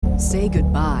Say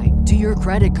goodbye to your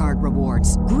credit card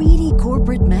rewards. Greedy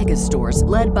corporate mega stores,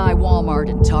 led by Walmart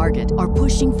and Target, are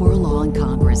pushing for a law in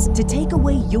Congress to take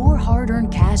away your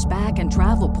hard-earned cash back and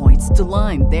travel points to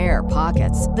line their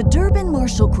pockets. The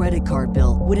Durbin-Marshall credit card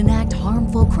bill would enact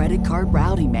harmful credit card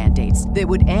routing mandates that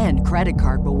would end credit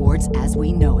card rewards as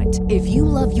we know it. If you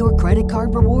love your credit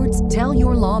card rewards, tell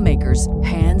your lawmakers,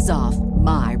 hands off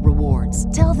my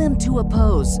rewards. Tell them to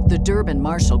oppose the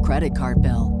Durbin-Marshall credit card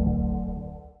bill.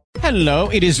 Hello,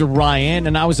 it is Ryan,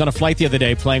 and I was on a flight the other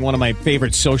day playing one of my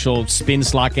favorite social spin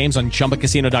slot games on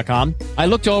ChumbaCasino.com. I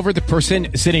looked over the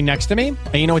person sitting next to me,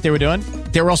 and you know what they were doing?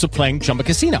 They were also playing Chumba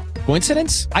Casino.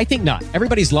 Coincidence? I think not.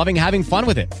 Everybody's loving having fun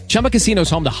with it. Chumba Casino is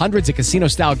home to hundreds of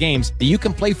casino-style games that you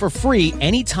can play for free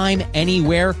anytime,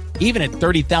 anywhere, even at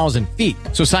 30,000 feet.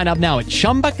 So sign up now at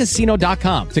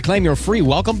ChumbaCasino.com to claim your free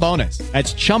welcome bonus.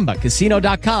 That's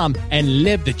ChumbaCasino.com and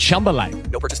live the Chumba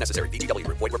life. No purchase necessary. VGW.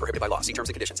 Void where prohibited by law. See terms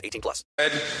and conditions. 18+.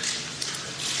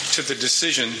 To the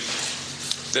decision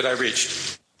that I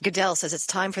reached. Goodell says it's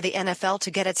time for the NFL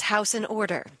to get its house in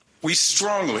order. We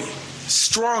strongly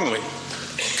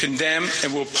condemn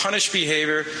and will punish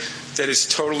behavior that is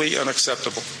totally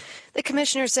unacceptable. The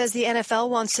commissioner says the NFL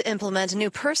wants to implement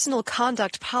new personal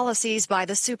conduct policies by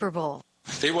the Super Bowl.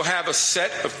 They will have a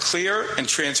set of clear and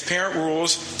transparent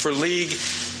rules for league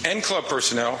and club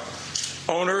personnel,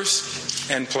 owners,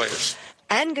 and players.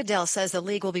 And Goodell says the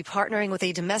league will be partnering with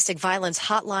a domestic violence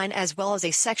hotline as well as a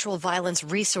sexual violence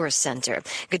resource center.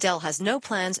 Goodell has no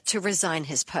plans to resign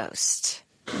his post.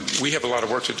 We have a lot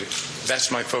of work to do.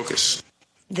 That's my focus.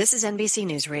 This is NBC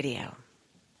News Radio.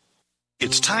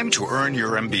 It's time to earn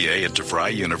your MBA at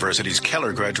DeVry University's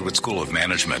Keller Graduate School of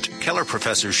Management. Keller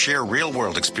professors share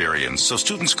real-world experience so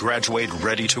students graduate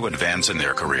ready to advance in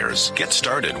their careers. Get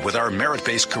started with our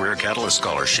merit-based Career Catalyst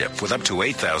Scholarship with up to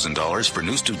 $8,000 for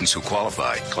new students who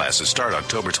qualify. Classes start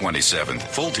October 27th.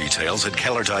 Full details at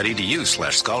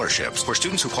keller.edu/scholarships. For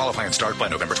students who qualify and start by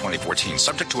November 2014,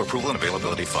 subject to approval and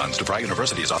availability funds. DeVry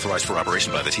University is authorized for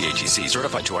operation by the THEC,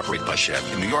 certified to operate by SHEP.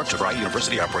 In New York, DeVry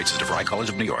University operates as DeVry College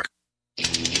of New York.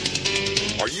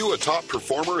 Are you a top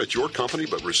performer at your company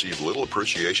but receive little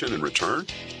appreciation in return?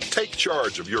 Take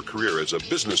charge of your career as a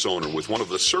business owner with one of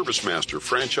the ServiceMaster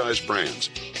franchise brands.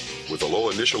 With a low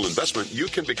initial investment, you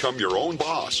can become your own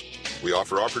boss. We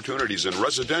offer opportunities in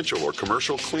residential or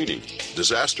commercial cleaning,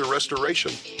 disaster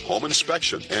restoration, home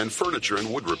inspection, and furniture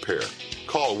and wood repair.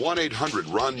 Call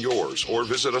 1-800-RUN-YOURS or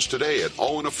visit us today at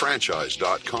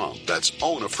ownafranchise.com. That's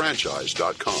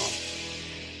ownafranchise.com.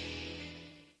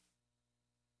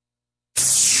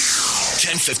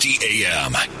 1050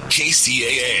 AM,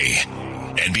 KCAA,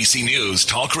 NBC News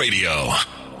Talk Radio.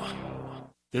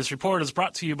 This report is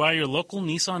brought to you by your local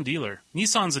Nissan dealer.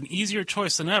 Nissan's an easier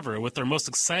choice than ever with their most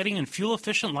exciting and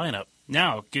fuel-efficient lineup.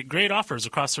 Now, get great offers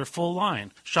across their full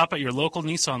line. Shop at your local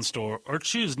Nissan store or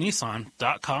choose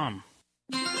Nissan.com.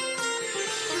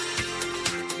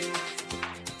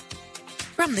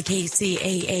 From the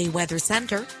KCAA Weather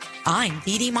Center, I'm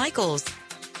Dee Dee Michaels.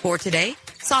 For today,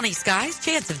 sunny skies,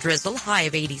 chance of drizzle, high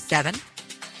of 87.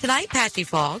 Tonight, patchy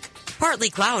fog, partly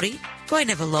cloudy, going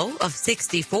to have a low of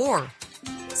 64.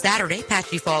 Saturday,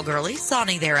 patchy fog early,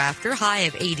 sunny thereafter, high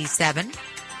of 87.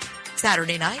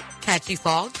 Saturday night, patchy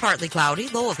fog, partly cloudy,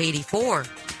 low of 84.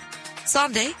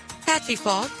 Sunday, patchy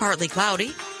fog, partly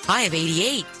cloudy, high of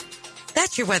 88.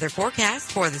 That's your weather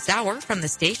forecast for this hour from the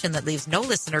station that leaves no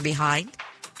listener behind.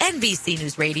 NBC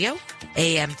News Radio,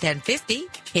 AM 1050,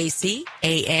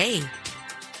 KCAA.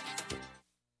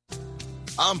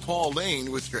 I'm Paul Lane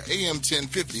with your AM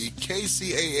 1050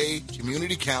 KCAA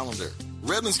Community Calendar.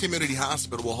 Redlands Community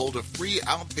Hospital will hold a free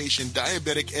outpatient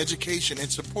diabetic education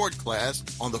and support class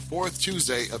on the fourth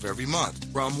Tuesday of every month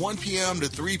from 1 p.m. to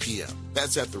 3 p.m.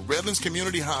 That's at the Redlands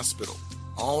Community Hospital.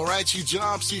 All right, you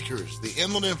job seekers, the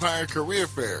Inland Empire Career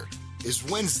Fair is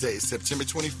Wednesday, September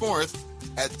 24th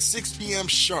at 6 p.m.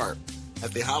 sharp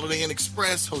at the Holiday Inn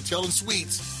Express Hotel and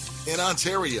Suites in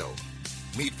Ontario.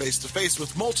 Meet face-to-face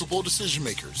with multiple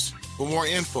decision-makers. For more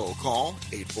info, call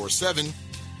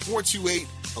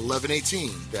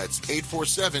 847-428-1118. That's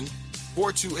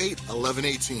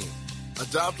 847-428-1118.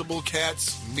 Adoptable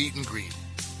Cats Meet and Greet.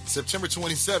 September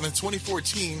 27,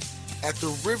 2014 at the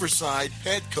Riverside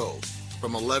Petco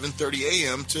from 11:30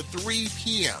 a.m. to 3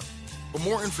 p.m. For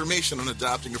more information on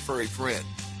adopting a furry friend,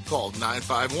 call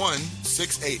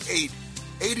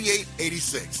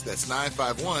 951-688-8886. That's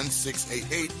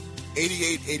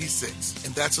 951-688-8886.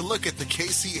 And that's a look at the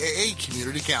KCAA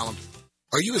Community Calendar.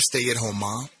 Are you a stay-at-home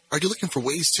mom? Are you looking for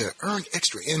ways to earn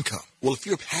extra income? Well, if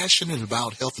you're passionate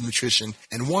about health and nutrition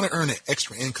and want to earn an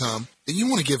extra income, then you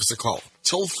want to give us a call.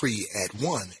 Toll free at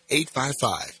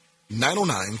 1-855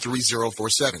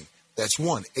 1-855-909-3047. That's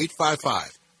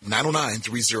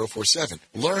 1-855-909-3047.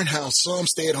 Learn how some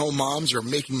stay-at-home moms are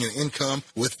making an income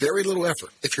with very little effort.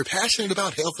 If you're passionate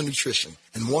about health and nutrition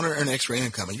and want to earn extra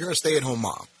income and you're a stay-at-home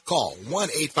mom, call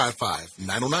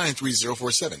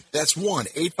 1-855-909-3047. That's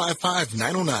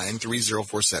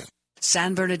 1-855-909-3047.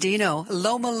 San Bernardino,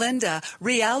 Loma Linda,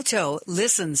 Rialto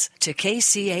listens to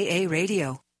KCAA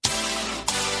Radio.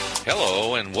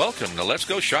 Hello and welcome to Let's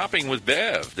Go Shopping with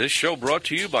Bev. This show brought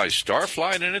to you by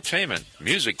Starflight Entertainment.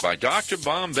 Music by Dr.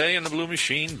 Bombay and the Blue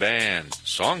Machine Band.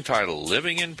 Song title,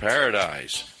 Living in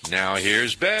Paradise. Now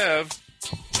here's Bev.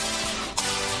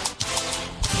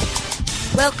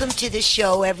 Welcome to the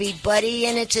show, everybody,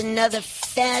 and it's another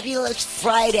fabulous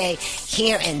Friday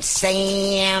here in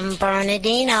San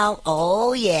Bernardino.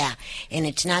 Oh, yeah. And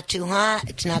it's not too hot,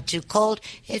 it's not too cold,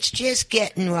 it's just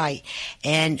getting right.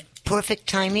 And perfect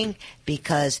timing,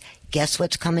 because guess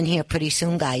what's coming here pretty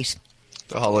soon, guys?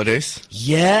 The holidays?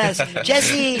 Yes.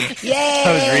 Jesse, yay!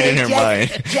 I was reading her mind.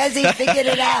 Jesse figured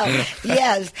it out.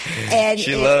 Yes. And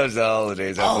she loves the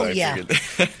holidays. Yeah.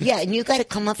 Yeah, and you got to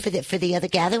come up for the other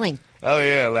gathering. Oh,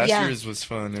 yeah. Last year's was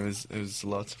fun. It was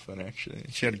lots of fun, actually.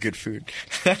 She had good food.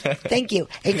 Thank you.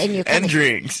 And you're coming. And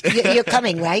drinks. You're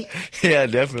coming, right? Yeah,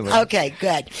 definitely. Okay,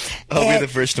 good. I'll be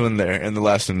the first one there and the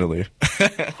last one to leave.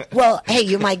 Well, hey,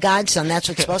 you're my godson. That's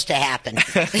what's supposed to happen.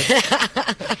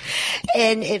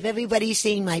 And if everybody's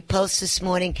seen my post this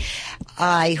morning,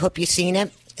 I hope you've seen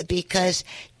it, because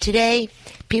today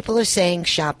people are saying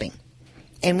shopping.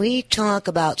 And we talk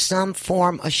about some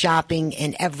form of shopping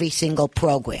in every single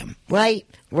program, right?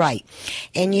 Right.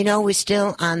 And you know, we're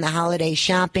still on the holiday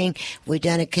shopping. We're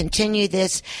going to continue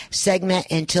this segment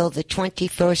until the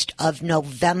 21st of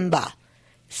November.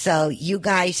 So you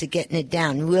guys are getting it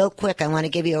down. Real quick, I want to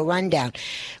give you a rundown.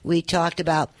 We talked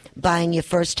about buying your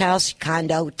first house,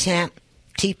 condo, tent,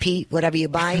 TP, whatever you're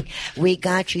buying. We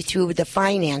got you through the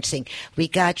financing. We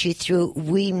got you through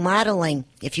remodeling.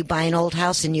 If you buy an old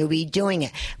house and you're redoing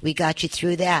it, we got you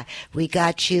through that. We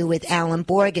got you with Alan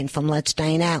Borgen from Let's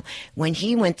Dine Out. When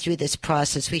he went through this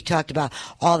process, we talked about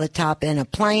all the top-end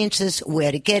appliances,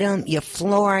 where to get them, your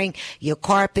flooring, your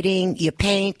carpeting, your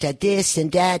paint, this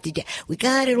and that. We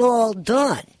got it all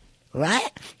done,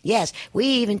 right? Yes. We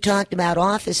even talked about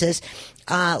offices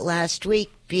last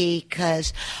week,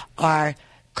 because our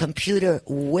computer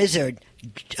wizard,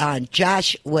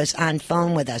 Josh, was on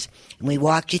phone with us. And we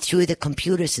walked you through the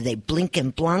computer so they blink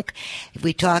and blunk.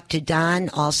 We talked to Don,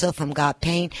 also from Got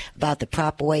Pain, about the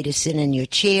proper way to sit in your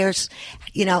chairs.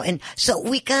 You know, and so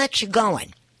we got you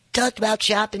going. Talked about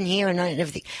shopping here and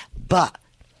everything. But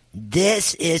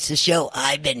this is the show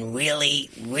I've been really,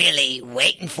 really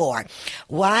waiting for.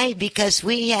 Why? Because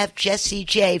we have Jesse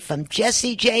J from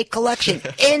Jesse J Collection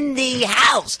in the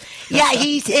house. Yeah,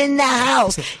 he's in the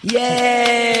house.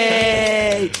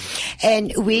 Yay!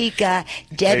 And we got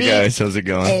Debbie. Hey guys, how's it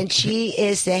going? And she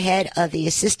is the head of the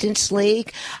Assistants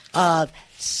League of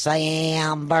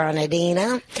San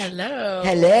Bernardino. Hello.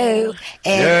 Hello.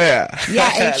 And,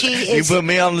 yeah, and she is. You put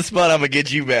me on the spot, I'm going to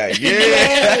get you back.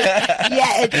 Yeah.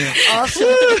 Yeah,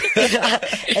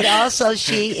 and also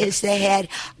she is the head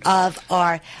of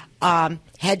our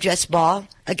headdress ball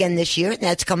again this year. And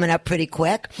that's coming up pretty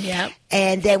quick. Yep.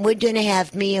 And then we're going to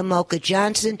have Mia Mocha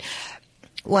Johnson,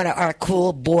 one of our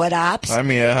cool board ops. Hi,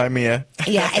 Mia.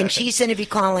 Yeah, and she's going to be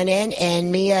calling in,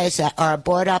 and Mia is our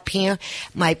board op here,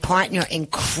 my partner in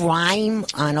crime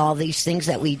on all these things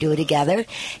that we do together,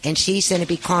 and she's going to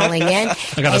be calling in.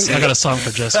 I got a song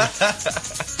for Jesse.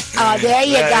 Oh, there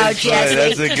you go, Jesse.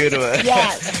 That's a good one.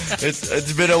 Yeah.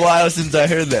 It's been a while since I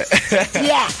heard that.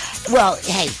 Yeah. Well,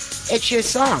 hey, it's your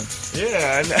song.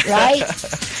 Yeah. Right?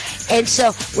 And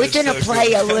so we're going to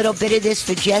play a little bit of this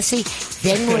for Jesse.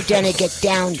 Then we're going to get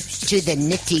down to the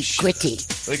nitty-gritty.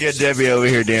 Look at Debbie over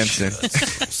here dancing.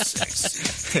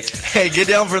 Hey, get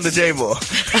down from the table.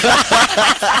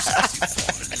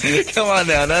 Come on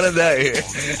now, none of that here.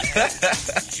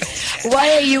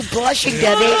 Why are you blushing,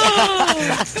 Debbie?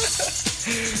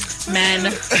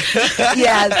 Men.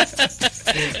 Yes.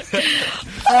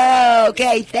 Oh,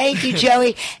 okay. Thank you,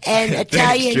 Joey. And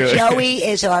Italian Thanks, Joey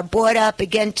is our board up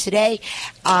again today.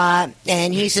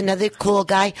 And he's another cool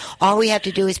guy. All we have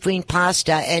to do is bring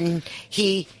pasta, and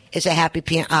he is a happy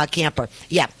camper.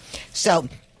 Yeah. So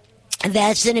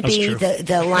that's going to be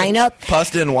the lineup.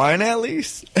 Pasta and wine, at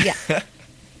least? Yeah.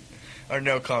 Or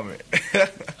no comment.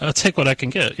 I'll take what I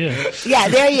can get, yeah. Yeah,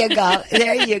 there you go.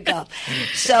 There you go.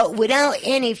 So without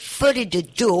any further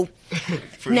ado,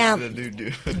 now,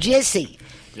 Jesse,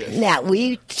 yes. Now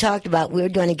we talked about we're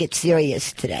going to get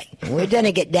serious today. We're going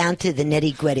to get down to the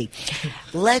nitty-gritty.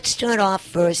 Let's start off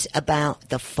first about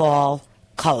the fall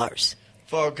colors.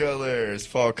 Fall colors,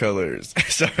 fall colors.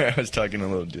 Sorry, I was talking a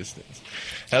little distance.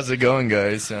 How's it going,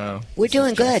 guys? We're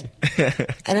doing good.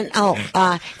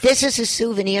 This is a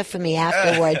souvenir for me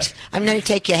afterwards. I'm going to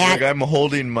take your hat. Look, I'm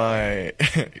holding my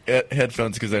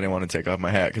headphones because I didn't want to take off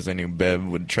my hat because I knew Bev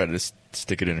would try to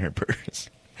stick it in her purse.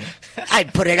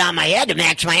 I'd put it on my head to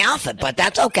match my outfit, but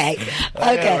that's okay.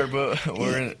 Okay.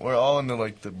 Yeah, we're all into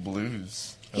like the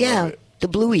blues. Yeah. The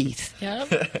Blueies.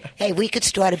 Yep. Hey, we could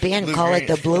start a band and call Blue-green. it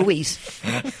the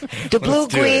Blueies.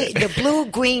 The Blue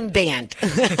Green Band.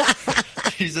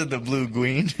 You said the Blue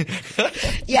Green?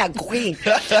 Yeah, Green.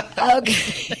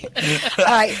 Okay. All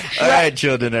right. All right,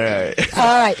 children, all right.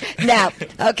 All right. Now,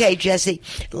 okay, Jesse,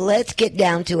 let's get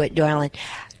down to it, darling.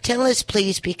 Tell us,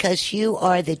 please, because you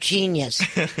are the genius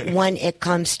when it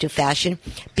comes to fashion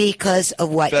because of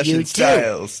what Fashion you do.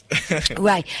 styles.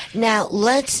 Right. Now,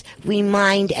 let's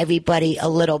remind everybody a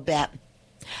little bit.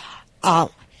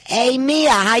 Hey, Mia,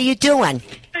 how you doing?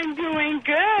 I'm doing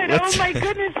good. Oh, my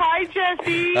goodness. Hi,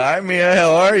 Jesse. Hi, Mia.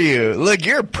 How are you? Look,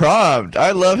 you're prompt.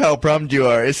 I love how prompt you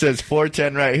are. It says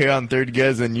 410 right here on Third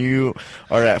Guess, and you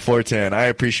are at 410. I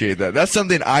appreciate that. That's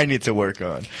something I need to work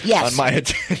on. Yes. On my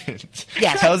attendance.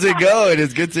 Yes. How's it going?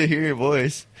 It's good to hear your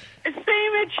voice. Same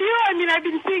at you. I mean, I've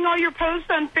been seeing all your posts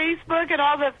on Facebook and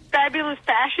all the fabulous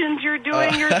fashions you're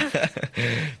doing. You're just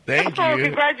Thank oh, you.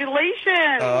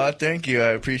 congratulations. Oh, thank you. I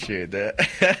appreciate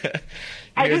that.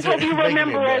 I just hope you making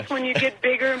remember it us when you get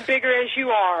bigger and bigger as you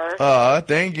are. Oh,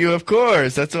 thank you. Of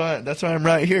course. That's why I'm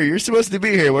right here. You're supposed to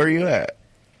be here. Where are you at?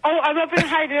 Oh, I'm up in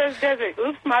High Desert.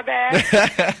 Oops, my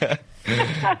bad.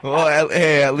 Well,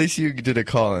 hey, at least you did a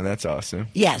call, and that's awesome.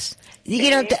 Yes.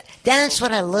 You know, that's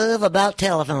what I love about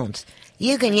telephones.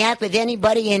 You can yap with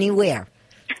anybody anywhere.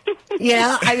 You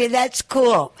know, I mean, that's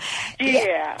cool.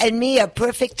 Yeah. And Mia,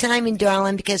 perfect timing,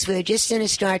 darling, because we're just going to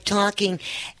start talking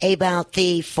about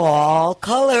the fall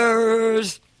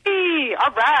colors. Hey,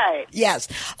 all right. Yes.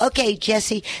 Okay,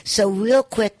 Jesse, so real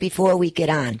quick before we get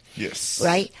on. Yes.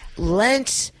 Right?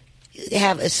 Let's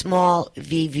have a small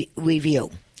review.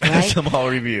 Right? Small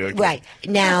review. Okay. Right.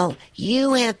 Now,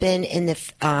 you have been in the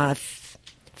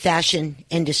fashion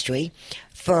industry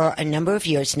for a number of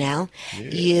years now.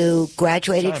 Yes. You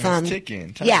graduated Time from is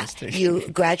ticking. Time yeah, is ticking. you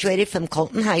graduated from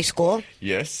Colton High School.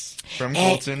 Yes, from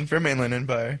Colton, from Inland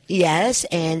Empire. Yes,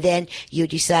 and then you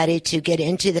decided to get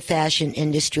into the fashion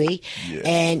industry. Yes.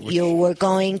 And you were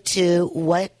going to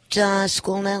what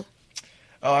school now?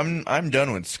 Oh, I'm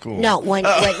done with school. No, when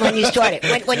you started.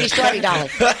 When you started,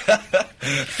 darling.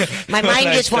 My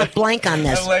mind just went blank on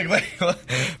this. I'm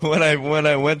like, when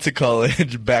I went to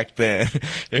college back then,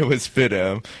 it was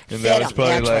FITM, and that was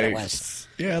probably that's what it like was.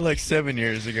 Yeah, like 7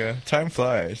 years ago. Time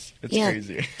flies. It's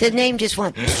crazy. The name just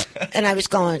went, and I was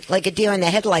going like a deer in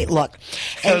the headlight look.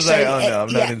 And I was like, oh no,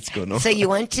 I'm not in school no more. So you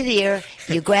went to there,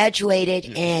 you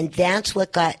graduated, and that's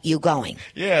what got you going.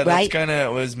 Yeah, that's right? kind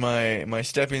of was my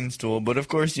stepping stool. But of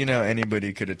course, you know,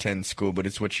 anybody could attend school, but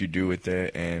it's what you do with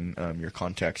it and your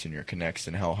contacts and your connects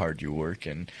and how hard you work.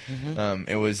 And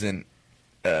it wasn't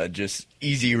just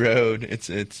easy road.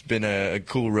 It's been a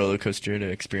cool roller coaster to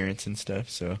experience and stuff.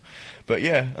 So, but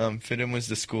yeah, FITM was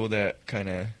the school that kind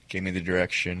of gave me the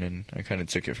direction, and I kind of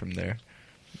took it from there.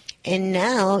 And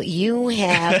now you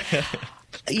have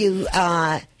you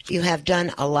have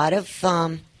done a lot of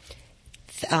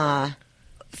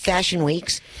fashion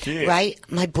weeks, right?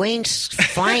 My brain's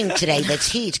frying today.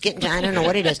 That's heat. It's getting. I don't know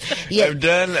what it is. Yeah, I've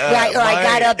done. Right, or I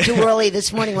got up too early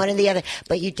this morning. One or the other.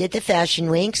 But you did the fashion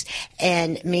weeks,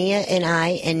 and Mia and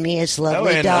I and Mia's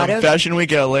lovely daughter. Fashion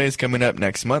Week LA is coming up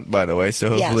next month, by the way. So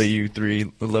hopefully you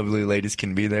three lovely ladies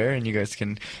can be there, and you guys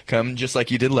can come just like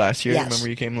you did last year. Yes. Remember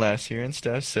you came last year and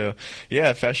stuff. So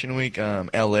yeah, Fashion Week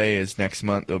LA is next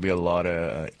month. There'll be a lot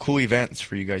of cool events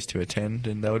for you guys to attend,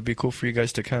 and that would be cool for you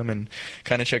guys to come and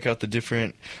kind of check out the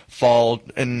different fall.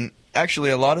 And actually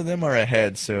a lot of them are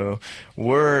ahead, so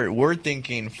we're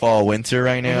thinking fall winter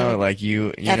right now, like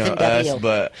you know us,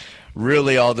 but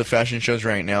really all the fashion shows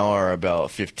right now are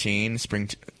about spring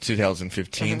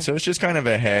 2015, so it's just kind of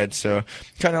ahead. So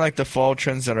kind of like the fall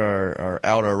trends that are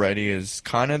out already is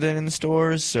kind of then in the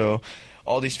stores. So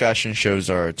all these fashion shows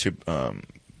are to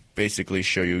basically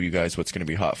show you guys what's going to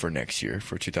be hot for next year,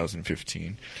 for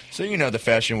 2015. So, you know, the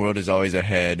fashion world is always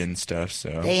ahead and stuff.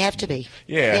 So They have to be.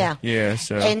 Yeah.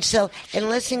 So. And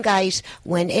listen, guys,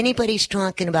 when anybody's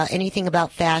talking about anything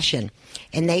about fashion,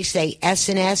 and they say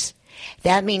S&S,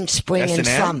 that means spring and S&M?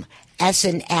 summer. S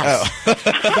and S.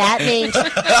 That means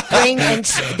spring and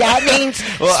that means.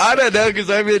 Well, I don't know because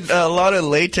I'm in a lot of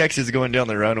latex is going down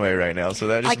the runway right now, so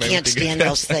that just I made me can't think stand of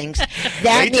those things.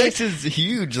 That latex means, is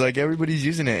huge. Like everybody's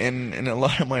using it, and in a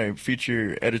lot of my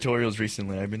feature editorials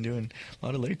recently, I've been doing a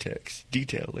lot of latex,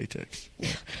 detail latex. Yeah.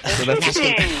 So that's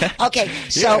just okay,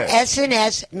 so Yeah. S and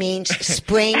S means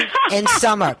spring and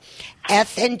summer.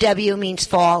 F and W means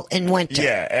fall and winter.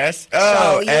 Yeah, S. So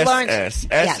Oh, you S, learned- S.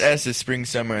 yes. S is spring,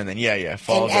 summer, and then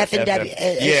fall. And F and W,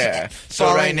 Yeah. So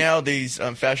fall right and- now, these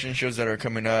fashion shows that are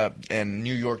coming up, and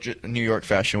New York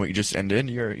Fashion Week just ended.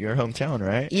 Your hometown,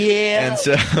 right? Yeah. And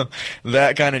so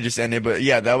that kind of just ended, but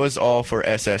yeah, that was all for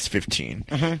SS15,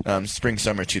 Mm-hmm. spring,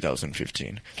 summer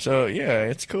 2015. So yeah,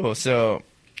 it's cool. So.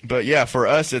 But yeah, for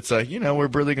us, it's like, we're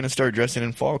really going to start dressing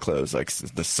in fall clothes. Like,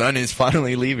 the sun is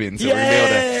finally leaving. So we're going to be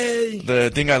able to.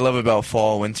 The thing I love about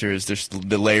fall, winter is just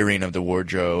the layering of the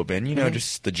wardrobe and,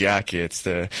 just the jackets.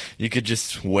 You could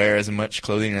just wear as much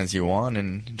clothing as you want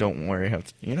and don't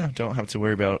have to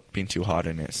worry about being too hot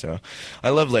in it. So I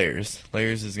love layers.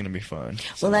 Layers is going to be fun.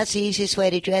 Well, that's the easiest way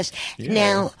to dress. Yeah.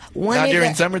 Now, Not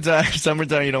during summertime.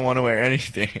 Summertime, you don't want to wear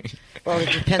anything. Well,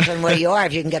 it depends on where you are,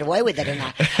 if you can get away with it or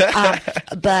not.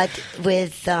 But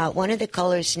with one of the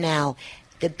colors now,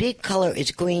 the big color is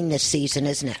green this season,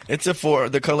 isn't it? It's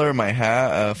the color of my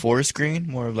hat, forest green,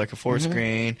 more of like a forest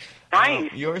green.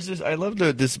 Nice. Yours is. I love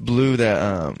this blue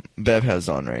that Bev has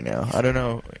on right now. I don't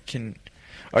know.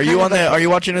 Are you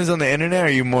watching us on the internet? Or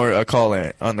are you more on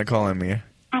the call-in, Mia?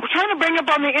 I'm trying to bring up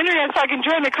on the internet so I can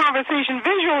join the conversation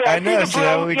visually. I know, see so the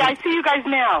that bro. we Yeah, can- I see you guys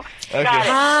now. Okay. Got it.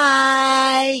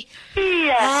 Hi.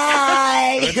 Yeah.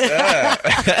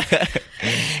 Hi.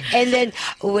 And then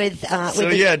with So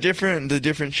yeah, the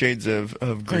different shades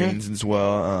of greens as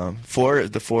well.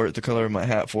 The color of my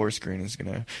hat, forest green is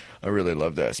gonna. I really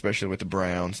love that, especially with the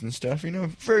browns and stuff.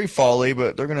 Very fall-y,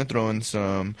 but they're gonna throw in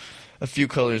a few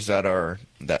colors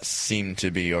that seem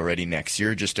to be already next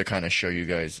year, just to kind of show you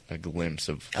guys a glimpse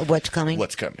of what's coming.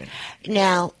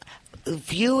 Now,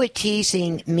 if you were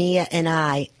teasing Mia and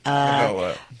I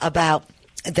about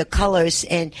the colors,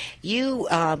 and you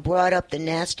brought up the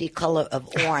nasty color of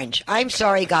orange. I'm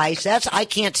sorry, guys. I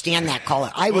can't stand that color.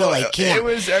 I really can't. It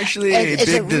was actually Is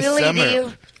big it this really summer. to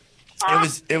you?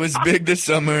 It was big this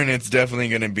summer, and it's definitely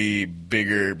going to be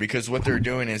bigger because what they're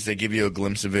doing is they give you a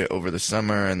glimpse of it over the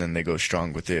summer, and then they go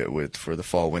strong with it for the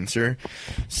fall winter.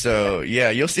 So yeah,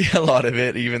 you'll see a lot of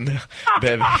it, even though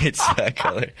Bev hates that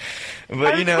color.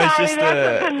 But I'm it's sorry, just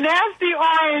that's a nasty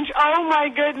orange. Oh my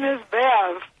goodness,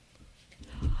 Bev.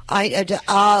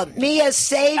 Mia,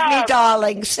 save me,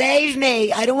 darling. Save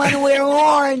me. I don't want to wear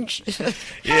orange.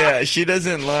 Yeah, she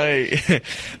doesn't like,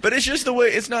 but it's just the way.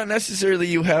 It's not necessarily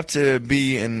you have to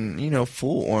be in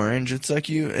full orange. It's like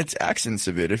it's accents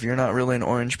of it. If you're not really an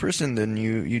orange person, then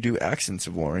you do accents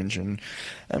of orange. And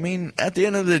I mean, at the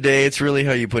end of the day, it's really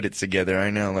how you put it together.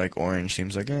 I know like orange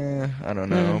seems like I don't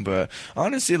know, but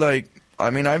honestly, like. I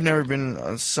mean, I've never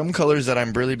been some colors that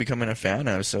I'm really becoming a fan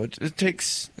of. So it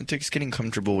takes getting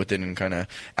comfortable with it and kind of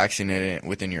accenting it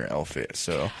within your outfit.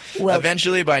 So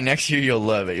eventually, by next year, you'll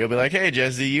love it. You'll be like, "Hey,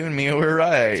 Jesse, you and me were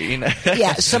right."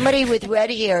 Yeah, somebody with red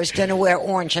hair is going to wear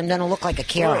orange. I'm going to look like a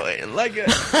carrot.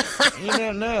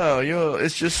 Well, no,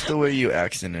 it's just the way you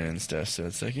accent it and stuff. So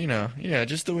it's like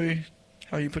just the way.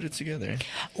 How you put it together.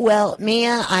 Well,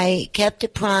 Mia, I kept a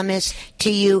promise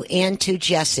to you and to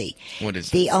Jesse. What is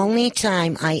it? The only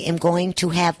time I am going to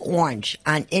have orange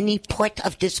on any part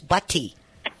of this butty,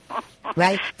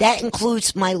 right? That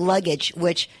includes my luggage,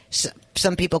 which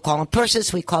some people call them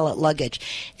purses. We call it luggage.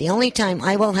 The only time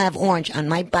I will have orange on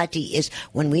my butty is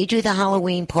when we do the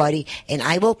Halloween party, and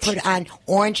I will put on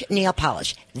orange nail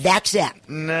polish. That's it.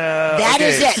 No. That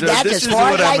is it. So That's this as is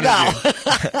far what as I I'm go.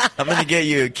 gonna do. I'm going to get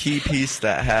you a key piece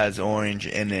that has orange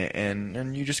in it,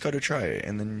 and you just got to try it,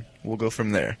 and then we'll go from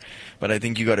there. But I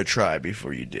think you got to try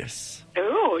before you diss.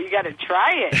 Ooh, you got to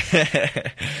try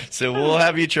it. So we'll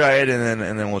have you try it, and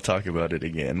then we'll talk about it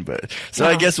again.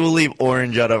 I guess we'll leave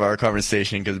orange out of our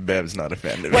conversation because Bev's not a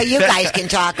fan of it. Well, you guys can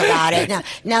talk about it.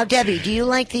 Now, Debbie, do you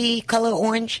like the color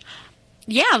orange?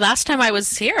 Yeah, last time I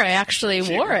was here, I actually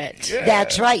wore it. Yeah.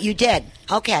 That's right, you did.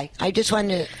 Okay, I just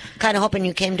wanted to, kind of hoping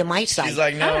you came to my side. She's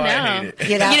like, no, I hate it.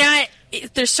 You know?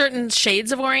 There's certain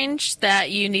shades of orange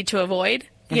that you need to avoid,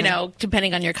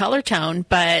 depending on your color tone,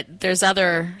 but there's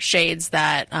other shades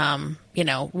that,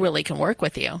 really can work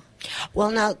with you.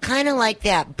 Well, now, kind of like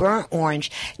that burnt orange.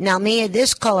 Now, Mia,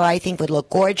 this color I think would look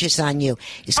gorgeous on you.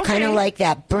 It's kind of like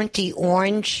that burnty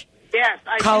orange. Yes,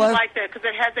 I color. do like that because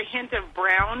it has a hint of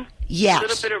brown, Yes. a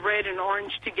little bit of red and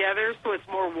orange together, so it's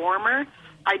more warmer.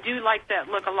 I do like that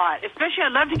look a lot. Especially,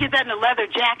 I'd love to get that in a leather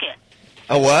jacket.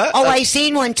 A what? Oh, I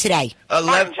seen one today.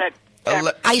 Orange.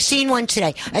 I seen one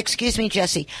today. Excuse me,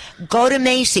 Jesse. Go to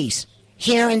Macy's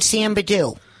here in San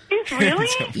Badu. Really?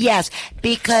 Yes,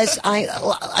 because I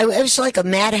it was like a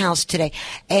madhouse today,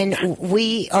 and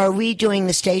we are redoing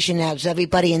the station, as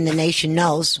everybody in the nation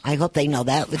knows. I hope they know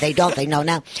that, but they don't. They know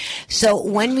now. So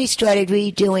when we started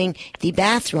redoing the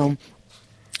bathroom,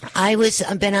 I've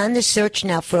been on the search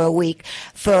now for a week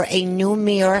for a new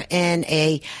mirror and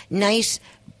a nice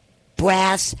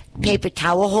brass paper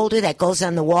towel holder that goes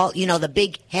on the wall. You know, the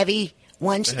big, heavy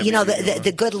ones. You know,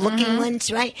 the good-looking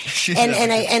ones, right?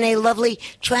 And a lovely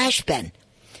trash bin.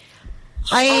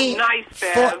 Nice,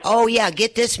 Bev. Oh, yeah,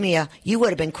 get this, Mia. You would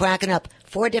have been cracking up.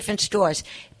 4 different stores.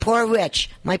 Poor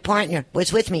Rich, my partner,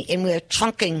 was with me, and we were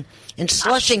trunking and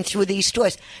slushing through these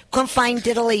stores. Couldn't find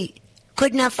diddly.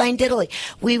 Could not find diddly.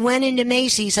 We went into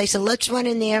Macy's. I said, let's run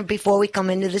in there before we come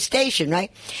into the station,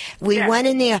 right? We went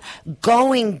in there,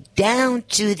 going down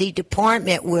to the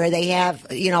department where they have,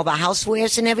 you know, the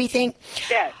housewares and everything.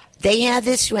 Yes. They have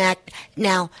this rack.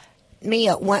 Now,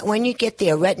 Mia, when you get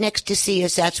there, right next to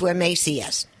Sears, that's where Macy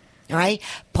is. All right?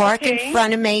 Park in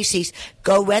front of Macy's.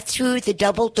 Go right through the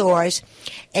double doors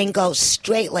and go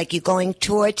straight like you're going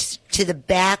towards to the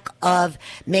back of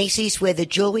Macy's where the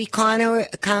jewelry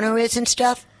counter is and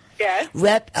stuff. Yes.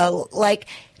 Like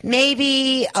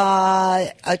maybe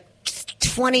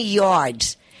 20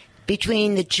 yards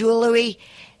between the jewelry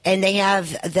and they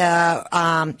have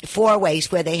the 4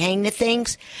 ways where they hang the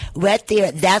things. Right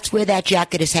there, that's where that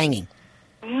jacket is hanging.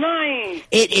 Nice.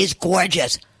 It is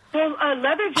gorgeous. Well,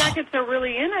 leather jackets are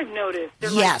really in, I've noticed. They're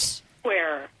yes. Like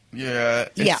square. Yeah.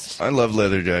 Yes. I love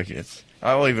leather jackets.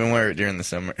 I will even wear it during the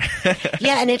summer.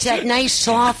 Yeah, and it's that nice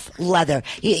soft leather.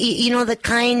 You know, the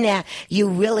kind that you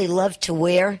really love to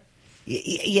wear.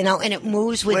 You know, and it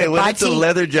moves with the body. Wait, when it's a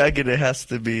leather jacket, it has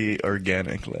to be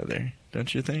organic leather,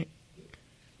 don't you think?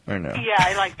 Or no? Yeah,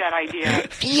 I like that idea.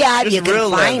 Yeah, just you can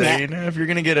real find leather, it. you know, if you're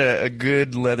going to get a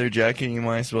good leather jacket, you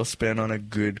might as well spend on a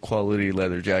good quality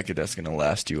leather jacket that's going to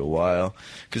last you a while.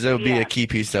 Because that would be a key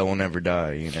piece that will never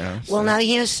die, you know? So. Well, now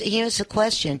here's the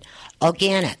question.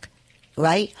 Organic,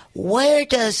 right? Where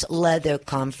does leather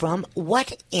come from?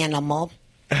 What animal?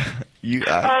 Oh, dear.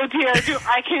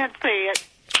 I can't say it.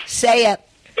 Say it.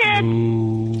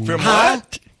 From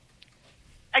what?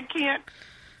 I can't.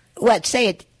 What? Say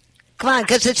it. Come on,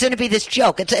 because it's going to be this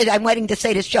joke. I'm waiting to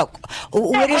say this joke.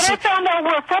 When I found out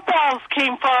where footballs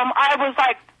came from, I was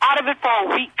like out of it for a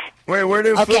week. Wait, where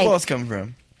do footballs come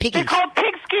from? Piggies. They're called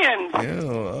pigskins. Ew,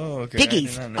 oh, okay.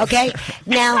 Piggies, okay?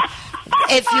 Now,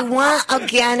 if you want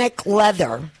organic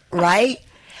leather, right?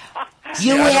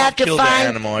 You have to kill find the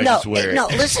animal, I just wear it. No,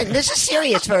 listen, this is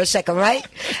serious for a second, right?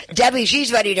 Debbie,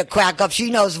 she's ready to crack up.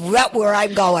 She knows right where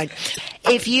I'm going.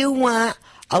 If you want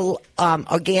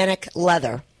organic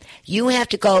leather, you have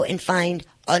to go and find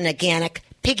an organic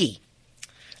piggy.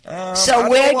 So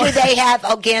where do they have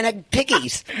organic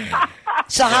piggies?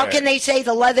 So how can they say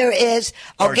the leather is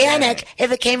organic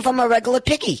if it came from a regular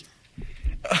piggy?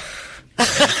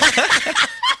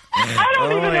 I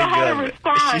don't even know how to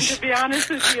respond, to be honest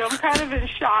with you. I'm kind of in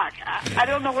shock. I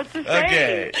don't know what to say.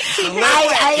 Okay, so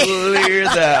let's clear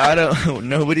that.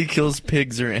 Nobody kills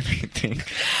pigs or anything.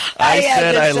 I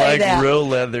said I like real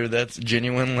leather. That's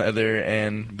genuine leather,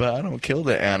 but I don't kill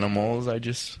the animals. I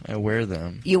wear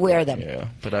them. You wear them. Yeah,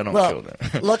 but I don't kill them.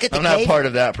 Look at the I'm not part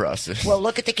of that process. Well,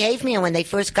 look at the caveman when they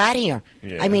first got here.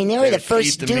 Yeah. I mean, they were the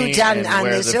first dudes on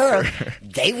this earth. Fur.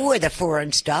 They wore the fur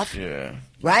and stuff. Yeah.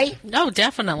 Right? No,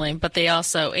 definitely. But they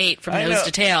also ate from nose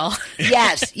to tail.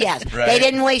 Yes. Right. They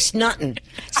didn't waste nothing.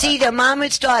 See, their mom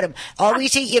had taught them,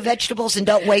 always eat your vegetables and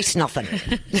don't waste nothing.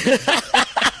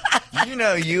 You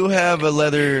know, you have a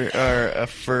leather or a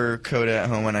fur coat at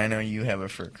home, and I know you have a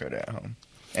fur coat at home.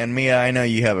 And Mia, I know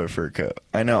you have a fur coat.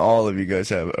 I know all of you guys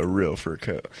have a real fur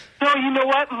coat. No, you know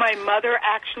what? My mother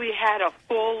actually had a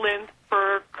full-length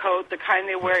fur coat, the kind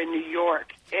they wear in New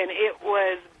York, and it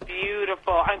was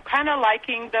beautiful. I'm kind of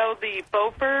liking, though, the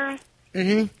faux furs.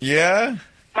 Mm-hmm. Yeah?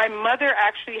 My mother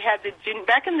actually had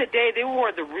back in the day, they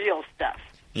wore the real stuff.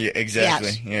 Yeah, exactly.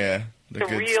 Yes. Yeah. The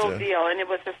good real stuff. deal, and it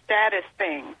was a status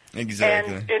thing.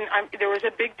 Exactly. And there was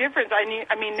a big difference. I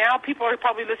mean, now people are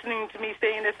probably listening to me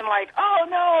saying this and like, oh,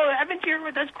 no, haven't you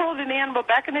heard that's cruel to an animal?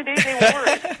 Back in the day, they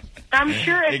were. I'm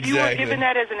sure if you were given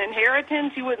that as an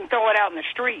inheritance, you wouldn't throw it out in the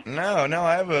street. No,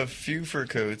 I have a few fur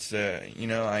coats that,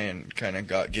 I kind of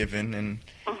got given. And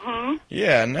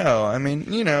yeah, no, I mean,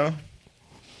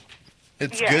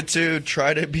 it's good to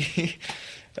try to be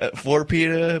for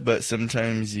PETA, but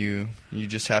sometimes you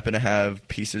just happen to have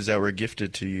pieces that were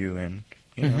gifted to you, and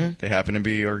you know, they happen to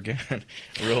be organic,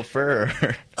 real fur.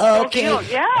 Okay.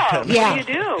 Yeah. What do you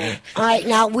do? All right.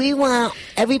 Now, we want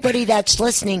everybody that's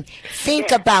listening,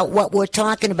 think about what we're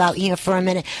talking about here for a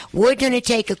minute. We're going to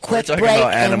take a quick break,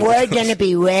 and we're going to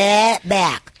be right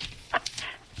back.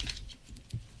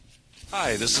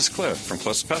 Hi, this is Cliff from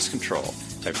Cliff's Pest Control.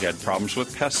 Have you had problems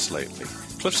with pests lately?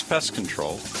 Cliff's Pest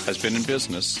Control has been in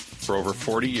business for over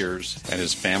 40 years and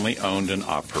is family owned and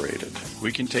operated.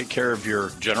 We can take care of your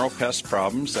general pest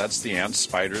problems. That's the ants,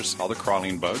 spiders, all the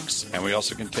crawling bugs. And we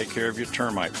also can take care of your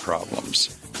termite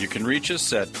problems. You can reach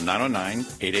us at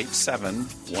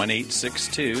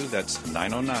 909-887-1862. That's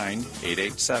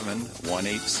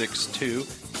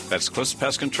 909-887-1862. That's Cliff's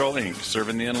Pest Control, Inc.,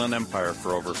 serving the Inland Empire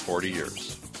for over 40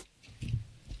 years.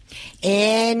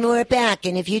 And we're back.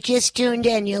 And if you just tuned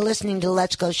in, you're listening to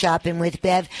Let's Go Shopping with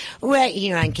Bev right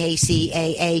here on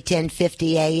KCAA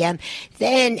 1050 AM,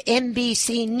 then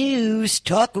NBC News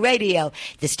Talk Radio,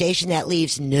 the station that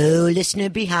leaves no listener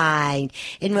behind.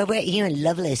 And we're right here in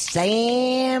lovely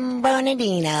San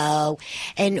Bernardino.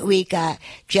 And we got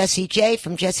Jessie J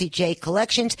from Jessie J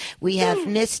Collections. We have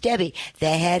Miss Debbie,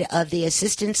 the head of the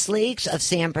Assistance Leagues of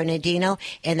San Bernardino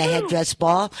and the Headdress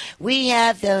Ball. We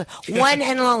have the one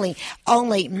and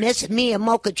only Miss Mia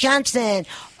Mocha Johnson,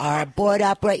 our board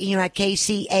operator here at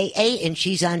KCAA, and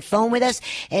she's on phone with us.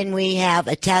 And we have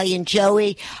Italian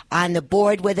Joey on the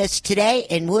board with us today,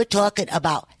 and we're talking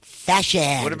about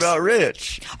fashion. What about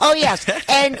Rich? Oh, yes.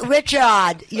 And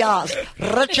Richard. Yes.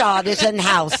 Richard is in the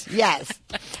house. Yes.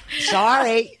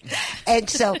 Sorry. And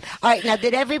so, all right, now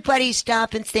did everybody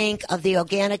stop and think of the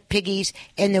organic piggies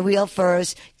and the real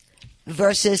furs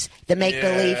versus the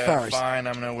make-believe furs? Fine,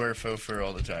 I'm going to wear faux fur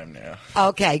all the time now.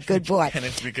 Okay, good boy. And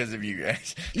it's because of you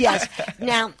guys. Yes.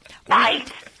 Now,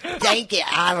 thank you.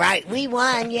 All right, we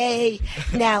won. Yay.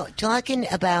 Now, talking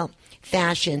about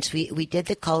fashions, we did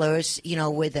the colors, you know,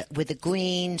 with the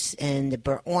greens and the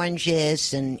burnt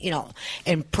oranges and, you know,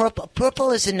 and purple.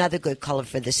 Purple is another good color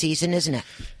for the season, isn't it?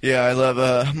 Yeah, I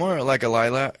love more like a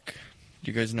lilac.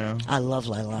 Do you guys know? I love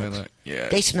lilacs. Yeah.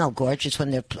 They smell gorgeous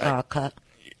when they're cut.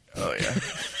 Oh, yeah.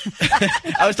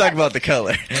 I was talking about the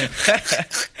color.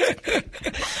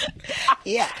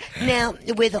 Yeah. Now,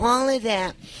 with all of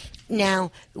that,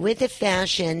 now, with the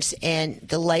fashions and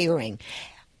the layering,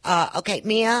 okay,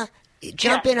 Mia,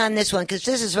 jump in on this one, because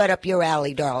this is right up your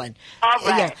alley, darling. All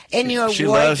right. Yeah. In your she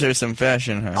loves her some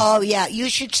fashion, huh? Oh, yeah. You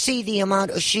should see the amount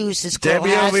of shoes this girl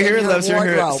Debbie has over here in her loves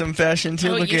wardrobe. her some fashion, too.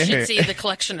 Oh, Look you at should her. see the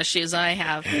collection of shoes I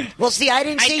have. Well, see, I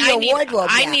didn't see your wardrobe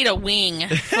I yet. need a wing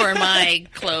for my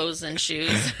clothes and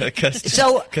shoes.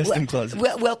 Custom closet.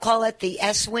 We'll call it the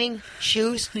S-wing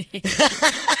shoes.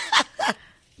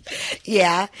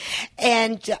 Yeah.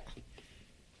 And...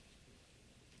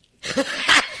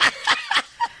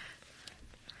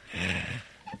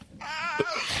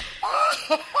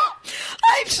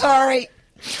 I'm sorry.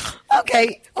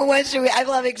 Okay, I'm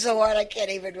laughing so hard I can't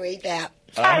even read that.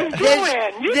 How you doing?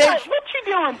 What you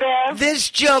doing, Bev? This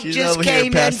joke She's just over here came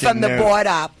in passing from the notes. board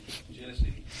up.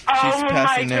 Oh, my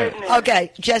passing notes. goodness.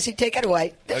 Okay, Jesse, take it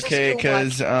away. This Okay, is too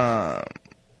much. because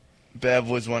Bev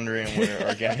was wondering where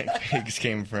organic pigs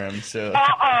came from. So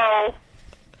Uh-oh.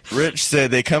 Rich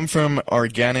said they come from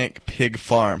organic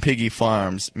piggy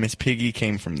farms. Miss Piggy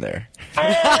came from there.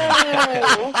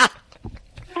 Oh.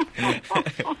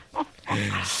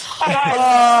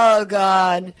 Oh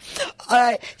God! All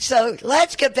right, so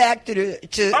let's get back to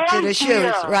the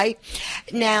shoes, right?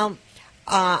 Now,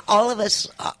 all of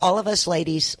us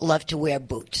ladies love to wear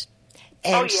boots,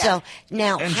 and so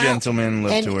now And gentlemen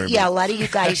love to wear Yeah, a boots. lot of you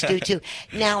guys do too.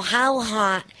 Now, how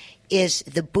hot is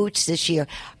the boots this year?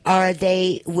 Are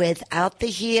they without the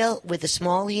heel, with the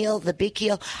small heel, the big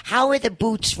heel? How are the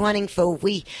boots running for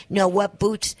we know what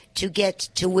boots to get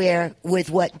to wear with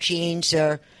what jeans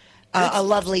or a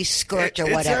lovely skirt or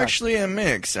whatever? It's actually a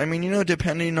mix. I mean,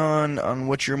 depending on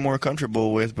what you're more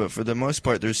comfortable with, but for the most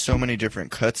part, there's so many different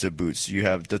cuts of boots. You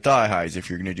have the thigh highs if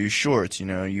you're going to do shorts.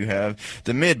 You have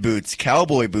the mid boots.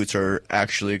 Cowboy boots are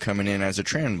actually coming in as a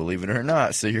trend, believe it or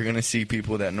not. So you're going to see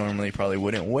people that normally probably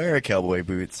wouldn't wear cowboy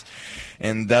boots.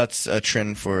 And that's a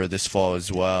trend for this fall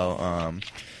as well.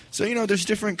 So, there's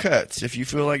different cuts. If you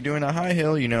feel like doing a high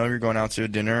heel, you're going out to a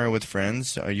dinner with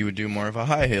friends, you would do more of a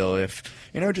high heel. If,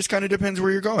 it just kind of depends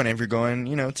where you're going. If you're going,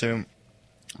 to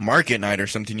market night or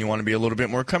something, you want to be a little bit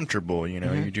more comfortable,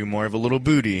 you do more of a little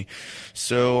booty.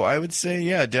 So I would say,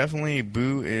 yeah, definitely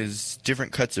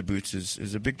different cuts of boots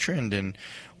is a big trend. And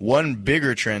one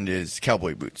bigger trend is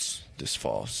cowboy boots. this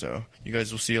fall. So you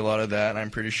guys will see a lot of that. I'm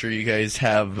pretty sure you guys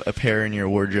have a pair in your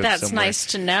wardrobe That's somewhere. nice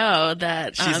to know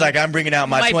that. She's like, I'm bringing out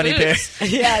my 20 boots.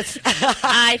 pairs. Yes.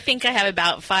 I think I have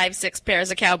about 5-6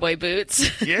 pairs of cowboy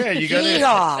boots. Yeah, you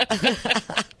got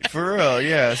it. For real,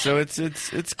 yeah. So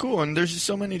it's cool, and there's just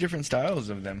so many different styles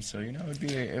of them. So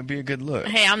it'd be a good look.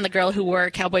 Hey, I'm the girl who wore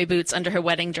cowboy boots under her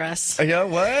wedding dress. Yeah,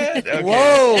 what? Okay.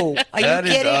 Whoa, are That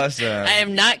you is kidding? awesome. I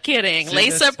am not kidding. See,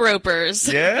 Lace-up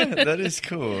ropers. Yeah, that is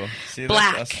cool. See,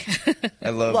 Black. That's awesome. I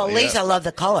love. Well, yeah. Lisa, love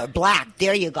the color black.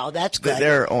 There you go. That's good.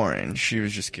 They're orange. She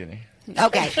was just kidding.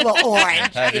 Okay, well,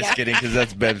 orange. I'm you just know. kidding because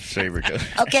that's Bev's favorite color.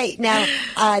 Okay, now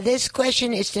this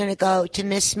question is going to go to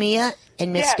Miss Mia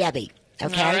and Miss Yes. Debbie.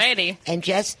 Okay, Alrighty. And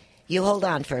Jess, you hold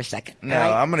on for a second. No, all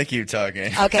right? I'm gonna keep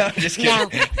talking. Okay. I'm just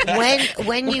kidding. Now,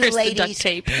 when you Where's the ladies duct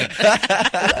tape?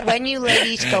 when you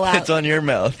ladies go It's out on your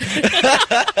mouth.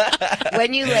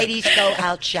 when you ladies go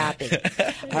out shopping,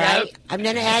 all right? I'm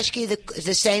going to ask you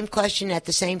the same question at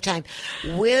the same time.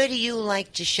 Where do you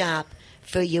like to shop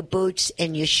for your boots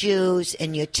and your shoes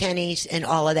and your tennies and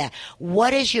all of that?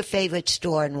 What is your favorite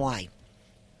store and why?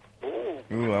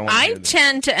 Ooh, I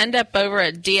tend to end up over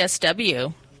at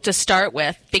DSW to start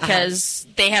with because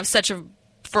they have such a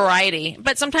variety.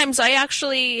 But sometimes I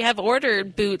actually have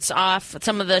ordered boots off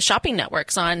some of the shopping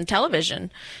networks on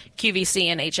television, QVC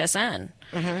and HSN.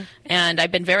 Mm-hmm. And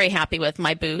I've been very happy with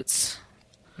my boots.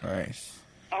 Nice.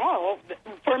 Oh,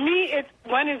 for me,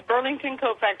 one is Burlington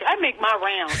Coat Factory. I make my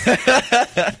rounds.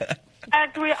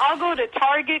 Factory, I'll go to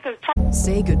Target because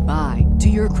Say goodbye to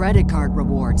your credit card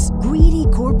rewards. Greedy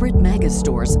corporate mega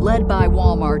stores, led by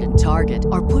Walmart and Target,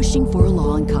 are pushing for a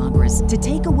law in Congress to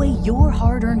take away your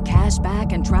hard-earned cash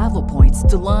back and travel points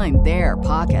to line their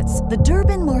pockets. The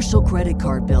Durbin-Marshall credit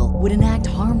card bill would enact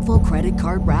harmful credit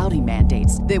card routing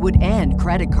mandates that would end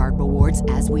credit card rewards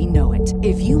as we know it.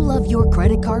 If you love your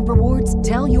credit card rewards,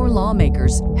 tell your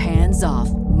lawmakers, hands off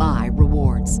my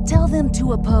rewards. Tell them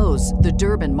to oppose the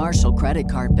Durbin-Marshall credit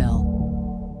card bill.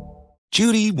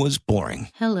 Judy was boring.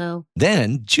 Hello.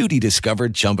 Then Judy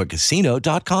discovered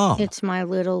ChumbaCasino.com. It's my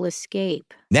little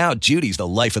escape. Now Judy's the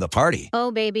life of the party. Oh,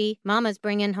 baby, mama's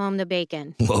bringing home the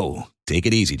bacon. Whoa, take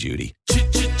it easy, Judy.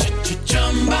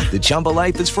 The Chumba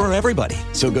life is for everybody.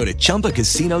 So go to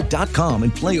ChumbaCasino.com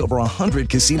and play over 100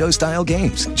 casino-style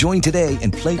games. Join today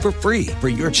and play for free for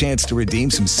your chance to redeem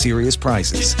some serious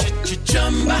prizes.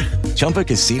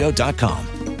 ChumbaCasino.com.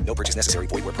 No purchase necessary.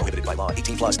 Void where prohibited by law.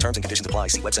 18 plus terms and conditions apply.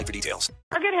 See website for details.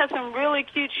 Target has some really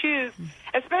cute shoes,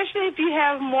 especially if you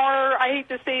have more, I hate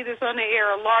to say this on the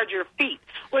air, larger feet,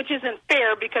 which isn't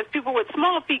fair because people with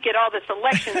small feet get all the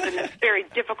selections and it's very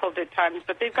difficult at times,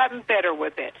 but they've gotten better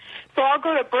with it. So I'll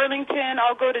go to Burlington,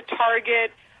 I'll go to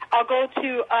Target, I'll go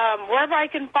to wherever I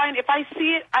can find. If I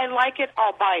see it, I like it,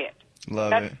 I'll buy it.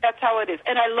 That's how it is.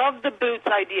 And I love the boots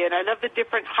idea, and I love the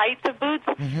different heights of boots.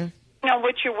 Mm-hmm. You know,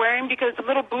 what you're wearing, because the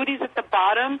little booties at the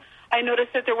bottom, I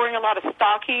noticed that they're wearing a lot of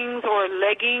stockings or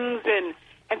leggings and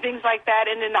things like that,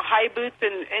 and then the high boots,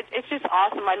 and it's just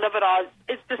awesome. I love it all.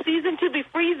 It's the season to be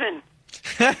freezing.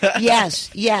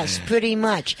 Yes, pretty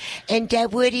much. And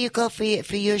Deb, where do you go for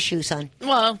your shoes, hon?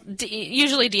 Well,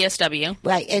 usually DSW.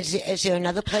 Right. Is there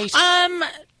another place?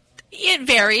 It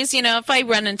varies. You know, if I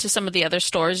run into some of the other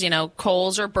stores, you know,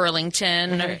 Kohl's or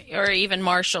Burlington or even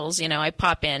Marshall's, you know, I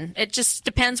pop in. It just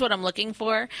depends what I'm looking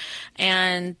for.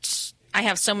 And I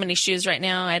have so many shoes right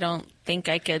now, I don't think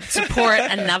I could support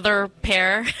another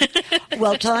pair.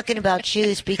 Well, talking about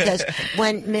shoes, because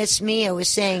when Miss Mia was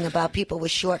saying about people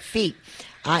with short feet,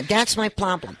 that's my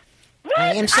problem. What?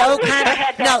 I am so I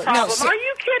had that problem. Are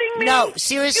you kidding me? No,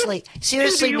 seriously, Who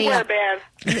do you Mia. wear, Bev?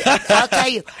 I'll tell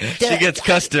you. She gets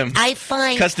custom. I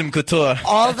find custom couture.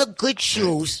 All the good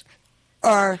shoes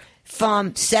are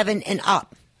from 7 and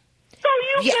up. So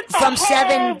you get the from whole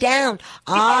 7 down.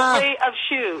 array of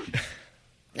shoes.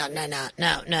 No, I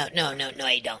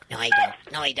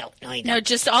don't. No,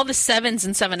 just all the 7s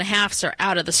and 7.5s are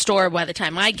out of the store by the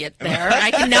time I get there.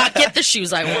 I cannot get the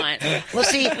shoes I want. Well,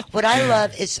 see, what I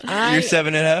love is You're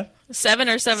 7.5? 7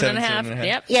 or 7.5.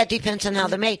 Yep. Yeah, it depends on how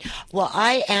they're made. Well,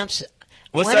 I am.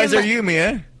 What size are you,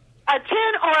 Mia? A 10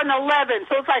 or an 11.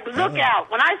 So it's like, look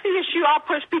out. When I see a shoe, I'll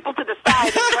push people to the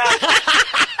side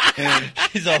and grab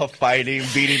She's all fighting,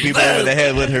 beating people over the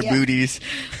head with her booties.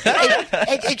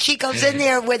 and she goes in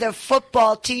there with her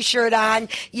football T-shirt on,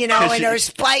 you know, and her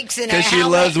spikes and her Because she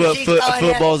helmet, loves what and she's going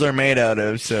footballs are made out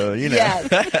of, so, you know.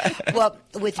 Yeah. Well,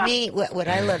 with me, what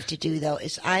I love to do, though,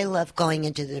 is I love going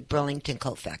into the Burlington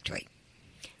Coat Factory.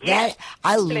 That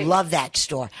I love that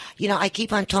store. You know, I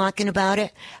keep on talking about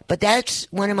it, but that's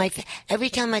one of my. Every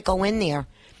time I go in there,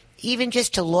 even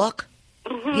just to look,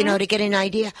 you know, to get an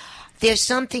idea, there's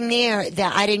something there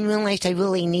that I didn't realize I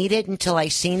really needed until I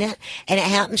seen it, and it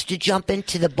happens to jump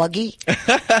into the buggy.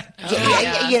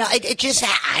 You know, it just,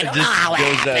 I don't know how it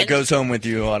happened. Goes home with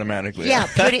you automatically. Yeah,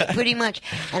 pretty much.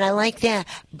 And I like that.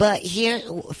 But here,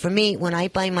 for me, when I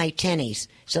buy my tennies,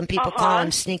 some people call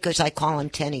them sneakers, I call them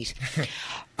tennies.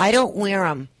 I don't wear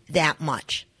them that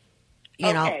much.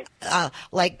 You know,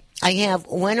 like I have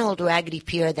one old raggedy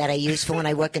pair that I use for when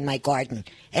I work in my garden.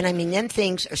 And I mean, them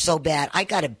things are so bad, I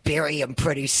got to bury them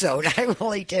pretty soon. I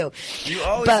really do. You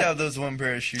always have those one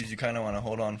pair of shoes you kind of want to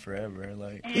hold on forever.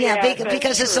 Like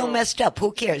because it's so messed up.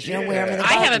 Who cares? You don't wear them in the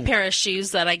garden. I have a pair of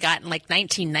shoes that I got in like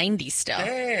 1990 still.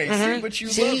 Hey, see what you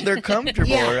love? They're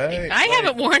comfortable, right? I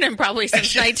haven't worn them probably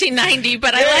since 1990,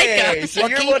 but I like them. So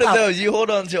you're one of those. You hold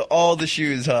on to all the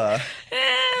shoes, huh?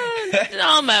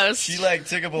 Almost. She like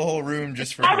took up a whole room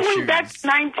just for her shoes. That's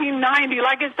 1990,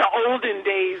 like it's the olden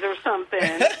days or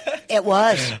something. It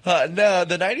was. No,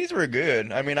 the 90s were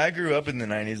good. I mean, I grew up in the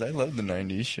 90s. I love the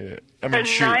 90s shit. I mean,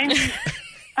 shoot. 90s?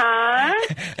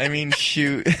 Huh? I mean,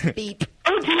 shoot. Beep.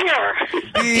 Oh, dear.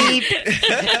 Beep.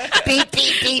 Beep,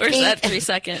 beep, beep, Where's beep. that 3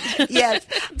 second? Yes.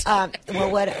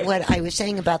 Well, what I was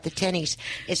saying about the tennies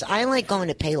is I like going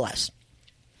to Payless.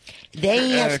 They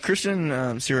have, Christian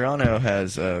Siriano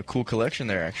has a cool collection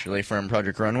there, actually, from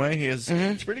Project Runway. He has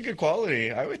it's pretty good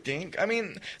quality, I would think. I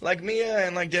mean, like Mia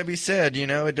and like Debbie said, you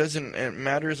know, it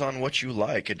matters on what you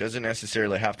like. It doesn't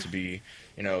necessarily have to be,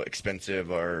 you know,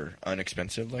 expensive or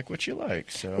unexpensive, like what you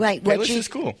like. So right, Payless is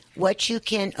cool. What you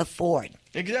can afford.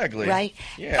 Exactly. Right?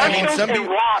 Yeah. I mean, Marshalls and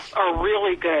Ross are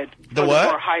really good. The what?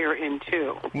 For higher end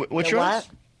too. Which ones?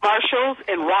 Marshalls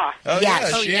and Ross. Oh,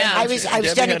 yes. yeah. I was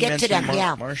going to get to them.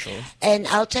 Yeah. Marshalls. And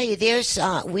I'll tell you, there's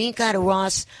we got a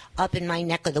Ross up in my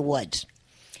neck of the woods,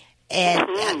 and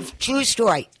true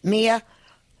story, Mia.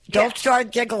 Don't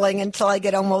start giggling until I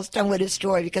get almost done with the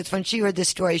story, because when she heard the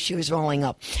story, she was rolling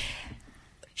up.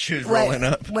 She was rolling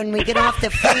up. When we get off the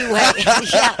freeway,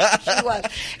 yeah, she was.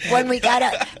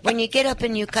 When you get up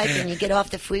in New Kuiper and you get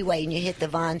off the freeway and you hit the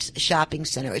Vons Shopping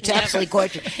Center, it's absolutely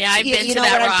gorgeous. Yeah, I've been to know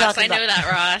that what Ross. I'm talking I know about.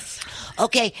 that Ross.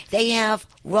 Okay, they have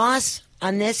Ross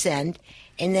on this end,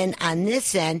 and then on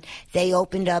this end they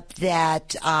opened up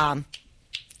that.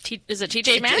 Is it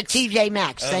TJ Maxx? TJ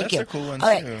Maxx. Thank you. That's a cool one All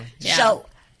right, too. Yeah. so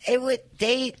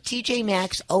TJ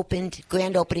Maxx opened.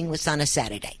 Grand opening was on a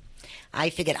Saturday. I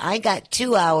figured I got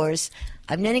 2 hours.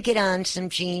 I'm going to get on some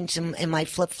jeans and my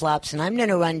flip-flops, and I'm going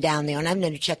to run down there, and I'm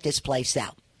going to check this place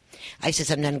out. I says,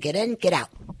 I'm going to get in, get out,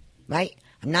 right?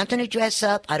 I'm not going to dress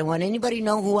up. I don't want anybody to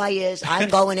know who I is. I'm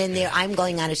going in there. I'm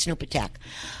going on a snoop attack.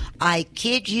 I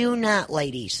kid you not,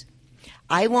 ladies.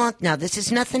 Now, this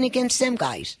is nothing against them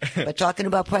guys, but talking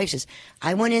about prices.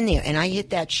 I went in there, and I hit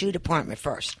that shoe department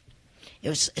first.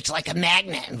 It's like a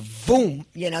magnet, and boom,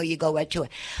 you go right to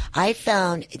it. I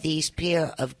found these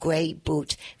pair of gray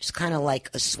boots. It's kind of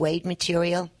like a suede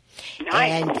material.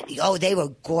 Nice. And, they were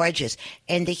gorgeous.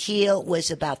 And the heel was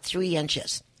about 3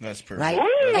 inches. That's perfect. Right?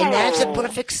 And that's a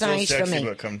perfect size so sexy for me.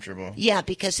 But comfortable. Yeah,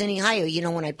 because any higher,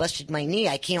 when I busted my knee,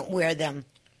 I can't wear them.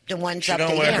 The ones She up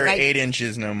don't to wear here, her right? 8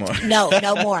 inches no more. No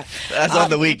more. That's on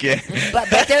the weekend. But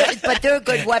they're a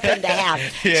good weapon to have.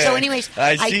 Yeah. So, anyways,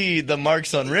 I see the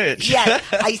marks on Rich. Yeah,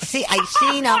 I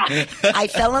seen them. I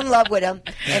fell in love with them,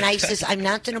 and I says I'm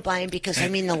not going to buy them because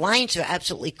the lines are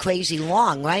absolutely crazy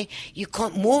long, right? You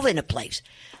can't move in a place.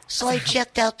 So I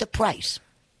checked out the price.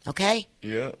 Okay.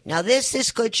 Yeah. Now this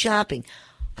is good shopping.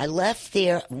 I left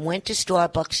there, went to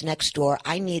Starbucks next door.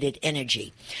 I needed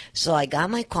energy. So I got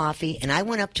my coffee, and I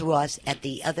went up to Ross at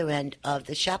the other end of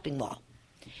the shopping mall.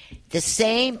 The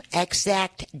same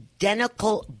exact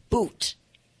identical boot.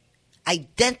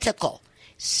 Identical.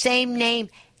 Same name,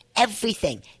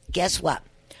 everything. Guess what?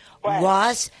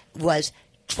 Ross was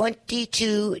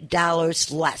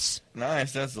 $22 less.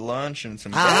 Nice. That's lunch and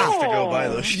some gas to go buy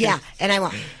those shoes. Yeah, and I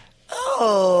went,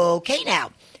 okay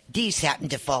now. These happen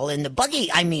to fall in the buggy.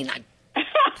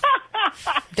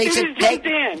 They said,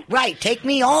 take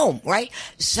me home, right?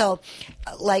 So,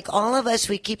 like all of us,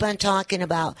 we keep on talking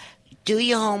about do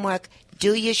your homework,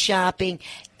 do your shopping,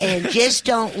 and just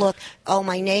don't look,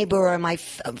 my neighbor or my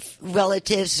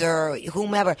relatives or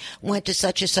whomever went to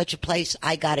such and such a place,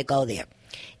 I got to go there.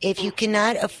 If you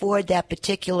cannot afford that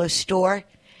particular store,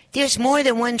 there's more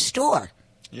than one store.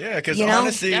 Yeah, because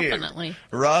honestly, definitely.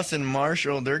 Ross and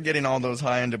Marshall, they're getting all those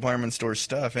high-end department store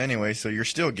stuff anyway, so you're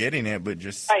still getting it, but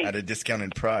just at a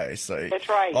discounted price. Like, that's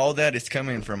right. All that is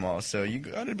coming from all, so you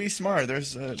got to be smart.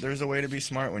 There's a way to be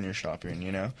smart when you're shopping,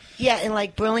 Yeah, and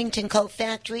like Burlington Coat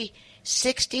Factory,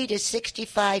 60 to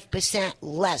 65%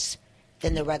 less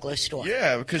than the regular store.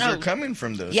 Yeah, because they're coming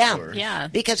from those stores. Yeah,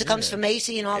 because it comes from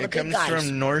Macy and all the big guys. It comes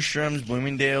from Nordstrom's,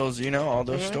 Bloomingdale's, all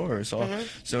those stores.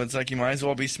 So it's like you might as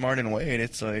well be smart and wait.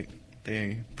 It's like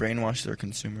they brainwash their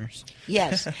consumers.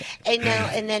 Yes.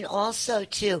 And then also,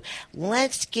 too,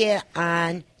 let's get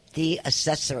on the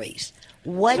accessories.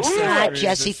 What's not,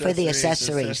 Jesse, for the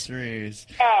accessories?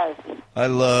 I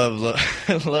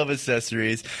love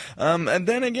accessories. And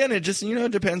then again, it just,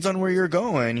 depends on where you're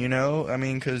going, I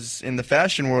mean, because in the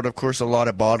fashion world, of course, a lot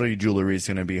of body jewelry is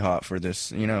going to be hot for this,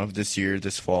 this year,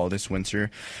 this fall, this winter.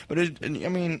 But,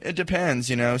 it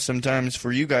depends, Sometimes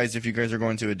for you guys, if you guys are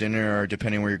going to a dinner or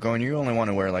depending where you're going, you only want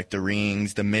to wear, like, the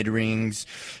rings, the mid-rings,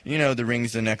 the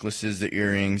rings, the necklaces, the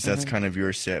earrings. That's kind of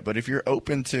your set. But if you're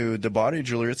open to the body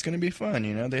jewelry, it's going to be fun.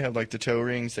 They have like the toe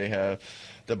rings, they have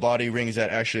the body rings that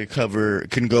actually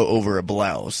can go over a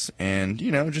blouse, and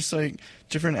just like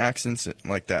different accents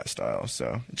like that style.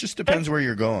 So it just depends where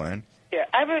you're going. Yeah,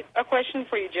 I have a question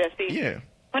for you, Jesse. Yeah.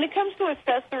 When it comes to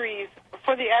accessories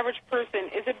for the average person,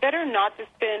 is it better not to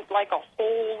spend like a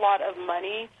whole lot of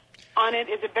money on it?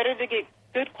 Is it better to get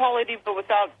good quality but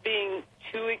without being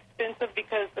too expensive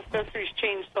because accessories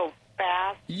change so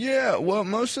fast? Yeah, well,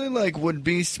 mostly like would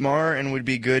be smart and would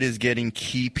be good is getting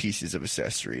key pieces of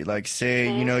accessory. Like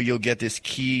say, you'll get this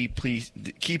key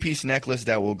piece necklace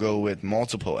that will go with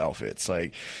multiple outfits.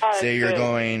 Like say you're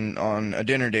going on a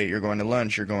dinner date, you're going to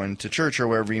lunch, you're going to church or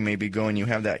wherever you may be going, you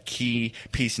have that key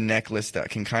piece necklace that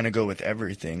can kind of go with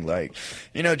everything. Like,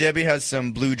 Debbie has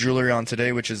some blue jewelry on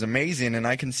today, which is amazing, and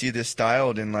I can see this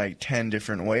styled in like 10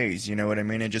 different ways. You know what I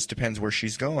mean? It just depends where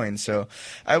she's going. So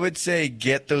I would say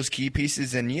get those key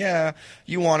pieces, and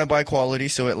you want to buy quality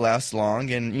so it lasts long,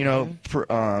 and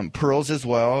pearls as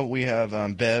well. We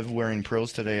have Bev wearing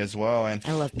pearls today as well, and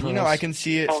I love pearls. I can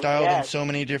see it styled in so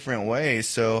many different ways.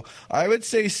 So I would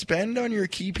say spend on your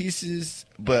key pieces,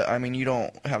 but I mean you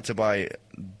don't have to buy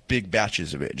big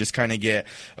batches of it. Just kind of get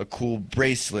a cool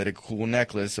bracelet, a cool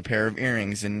necklace, a pair of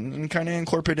earrings, and kind of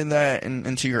incorporate that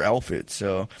into your outfit.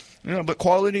 So, but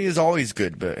quality is always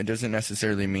good, but it doesn't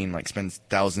necessarily mean like spend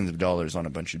thousands of dollars on a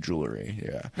bunch of jewelry.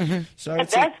 Yeah. So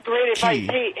that's great advice.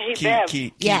 Hey,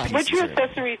 Bev, what's your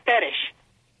accessory fetish?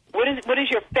 What is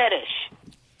your fetish?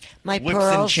 My whips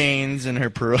pearls and chains and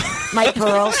her pearls. My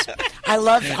pearls. I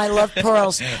love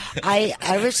pearls.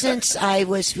 Ever since I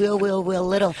was real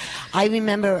little, I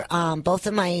remember both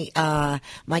of my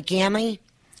my gammy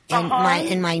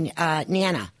and my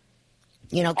nana.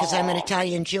 Because I'm an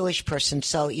Italian Jewish person,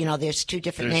 so there's two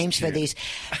different names for these.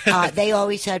 They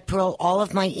always had pearl. All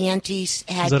of my aunties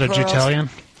had pearls. Is that a Italian?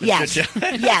 Yes,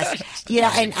 yes.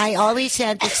 And I always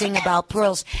had this thing about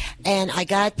pearls, and I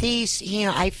got these.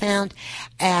 I found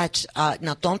at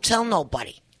now. Don't tell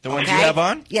nobody. The ones you have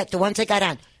on? Yeah, the ones I got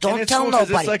on. Don't tell cool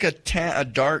nobody. It's like a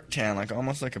dark tan, like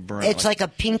almost like a brown. It's like a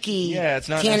pinky. Yeah, it's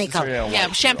not tanny necessarily color. a white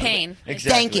Yeah, champagne.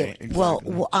 Exactly. Thank you. Exactly.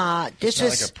 Well, this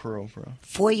was like a pearl.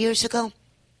 4 years ago.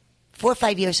 4 or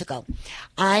 5 years ago,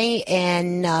 I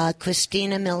and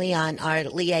Christina Milian, our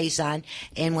liaison,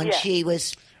 and when she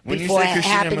was when before you say it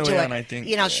happened Milian, to her, I think,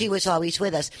 she was always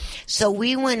with us. So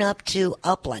we went up to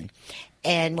Upland,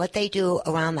 and what they do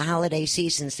around the holiday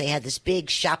seasons, they had this big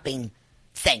shopping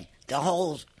thing.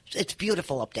 It's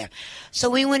beautiful up there. So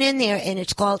we went in there, and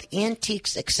it's called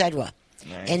Antiques, Etc.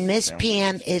 Nice. And Miss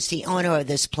PM is the owner of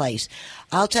this place.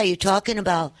 I'll tell you, talking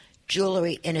about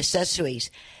jewelry and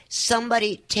accessories.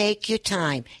 Somebody take your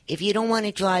time. If you don't want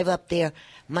to drive up there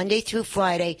Monday through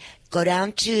Friday, go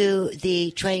down to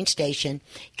the train station,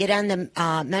 get on the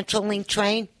Metrolink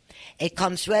train. It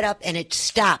comes right up and it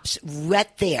stops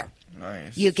right there.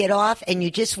 Nice. You get off and you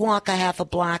just walk a half a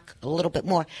block, a little bit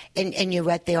more, and you're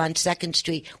right there on 2nd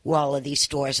Street where all of these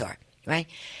stores are, right?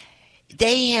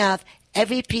 They have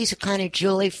every piece of kind of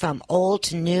jewelry from old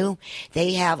to new.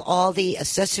 They have all the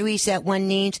accessories that one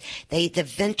needs. The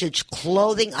vintage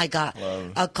clothing. I got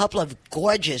a couple of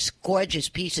gorgeous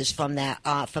pieces from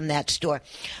that store.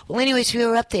 Well, anyways, we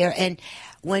were up there, and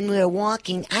when we were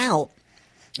walking out,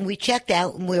 we checked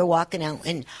out and we were walking out,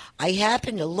 and I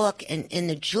happened to look, and in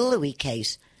the jewelry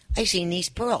case, I seen these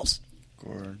pearls.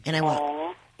 Gorgeous. And I went,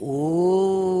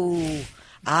 ooh.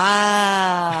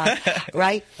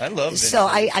 Right? I love it. So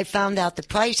I found out the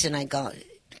price, and I go,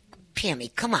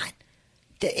 Pammy, come on.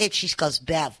 She goes,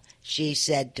 Bev, she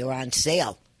said they're on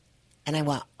sale. And I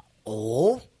went,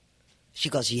 oh? She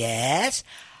goes, yes.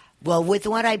 Well, with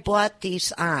what I bought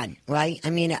these on, right? I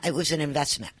mean, it was an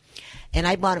investment. And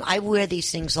I bought them. I wear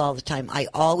these things all the time. I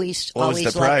always What was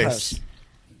the love price?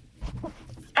 pearls.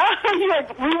 were here.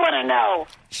 We want to know.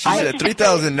 She said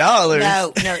 $3,000.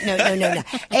 No.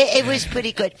 It was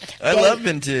pretty good. I love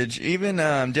vintage. Even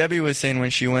Debbie was saying when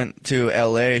she went to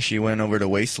L.A., she went over to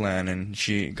Wasteland, and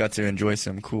she got to enjoy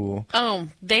some cool... Oh,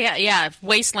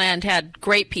 Wasteland had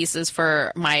great pieces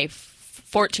for my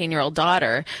 14-year-old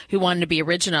daughter who wanted to be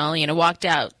original, walked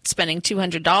out spending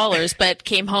 $200, but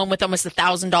came home with almost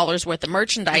 $1,000 worth of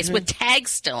merchandise with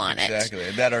tags still on it. Exactly.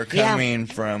 That are coming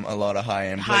from a lot of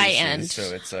high-end places. High-end. So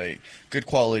it's like good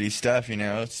quality stuff,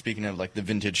 Speaking of like the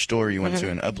vintage store you went to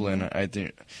in Upland, I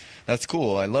think that's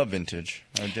cool. I love vintage.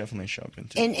 I definitely shop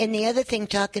vintage. And the other thing,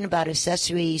 talking about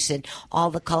accessories and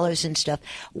all the colors and stuff,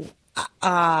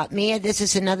 Mia, this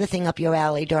is another thing up your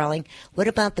alley, darling. What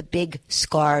about the big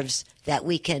scarves that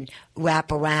we can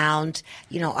wrap around,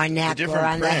 our neck or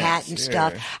on the hat and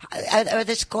stuff? Are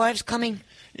the scarves coming?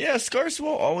 Yeah, scarves will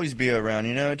always be around,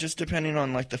 just depending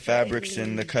on like the fabrics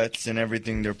and the cuts and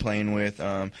everything they're playing with.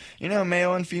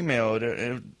 Male and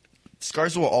female,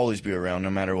 scarves will always be around no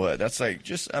matter what. That's like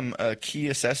just a key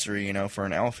accessory, for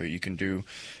an outfit. You can do,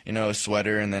 a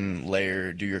sweater and then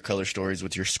do your color stories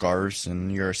with your scarves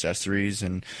and your accessories.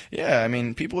 And yeah, I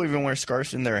mean, people even wear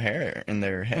scarves in their hair, in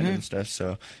their head and stuff.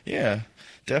 So yeah,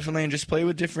 definitely just play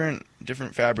with different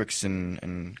fabrics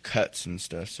and cuts and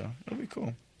stuff. So it'll be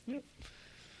cool. Yep.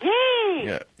 Yay!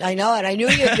 Yeah. I know it. I knew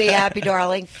you'd be happy,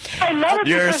 darling. I love it.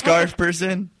 You're a scarf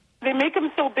person? They make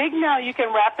them so big now, you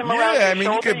can wrap them around your Yeah, I mean, you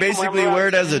shoulder, could basically wear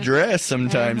it as a dress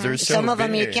sometimes. They're so Some of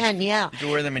them big. you can, yeah. You can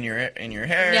wear them in your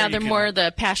hair. Yeah, they're more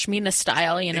the pashmina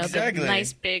style, Exactly. the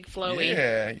nice, big, flowy.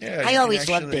 Yeah. I always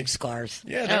love big scarves.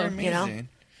 Yeah, they're amazing.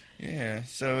 Yeah,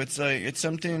 so it's like, it's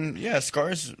something,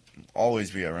 scarves always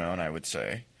be around, I would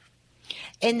say.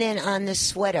 And then on the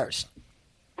sweaters.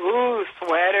 Ooh,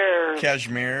 sweater.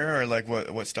 Cashmere, or like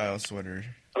what style sweater?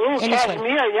 Ooh,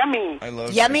 cashmere, yummy. I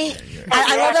love yummy. cashmere,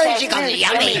 I love that she goes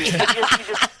yummy. You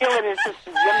just feel it. It's just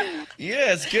yummy.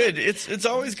 Yeah, it's good. It's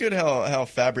always good how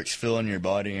fabrics feel in your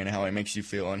body and how it makes you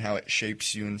feel and how it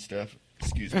shapes you and stuff.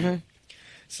 Excuse me.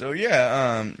 So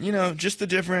yeah, just the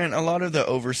different. A lot of the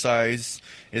oversize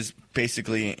is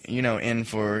basically, in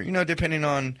for, depending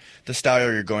on the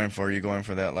style you're going for. Are you going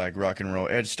for that like rock and roll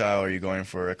edge style? Are you going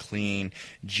for a clean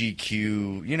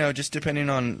GQ? Just depending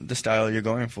on the style you're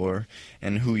going for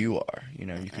and who you are. You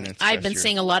can. I've been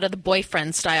seeing a lot of the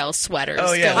boyfriend style sweaters.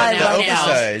 Oh yeah, the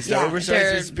oversize. The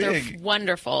oversize is big. They're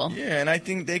wonderful. Yeah, and I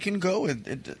think they can go with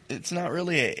it. It's not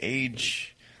really an age.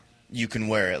 You can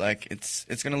wear it like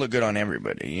it's gonna look good on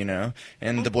everybody,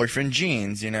 and the boyfriend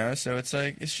jeans, so it's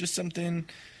like it's just something.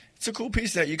 It's a cool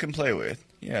piece that you can play with.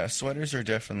 Yeah, sweaters are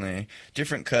definitely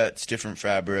different cuts, different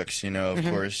fabrics. Of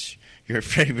course, your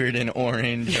favorite in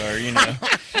orange, or in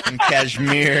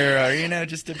cashmere, or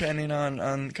just depending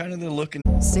on kind of the look.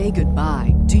 Say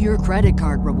goodbye to your credit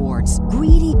card rewards.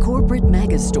 Greedy corporate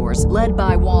mega stores, led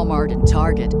by Walmart and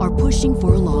Target, are pushing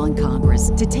for a law in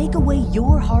Congress to take away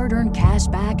your hard-earned cash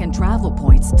back and travel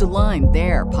points to line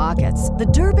their pockets. The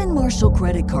Durbin-Marshall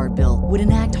credit card bill would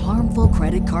enact harmful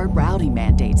credit card routing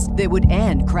mandates that would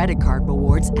end credit card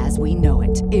rewards as we know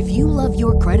it. If you love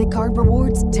your credit card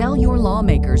rewards, tell your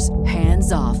lawmakers,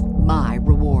 hands off my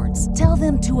rewards. Tell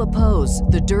them to oppose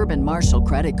the Durbin-Marshall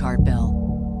credit card bill.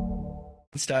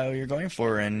 Style you're going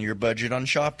for and your budget on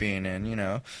shopping,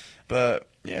 and but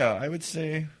yeah, I would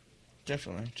say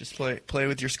definitely just play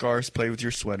with your scarves, play with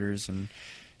your sweaters, and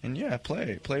yeah,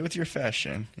 play with your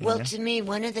fashion. Well, to me,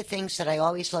 one of the things that I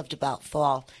always loved about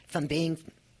fall, from being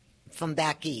from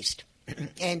back east,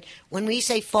 and when we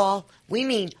say fall, we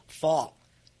mean fall.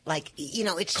 Like,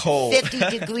 it's cold.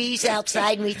 50 degrees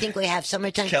outside, and we think we have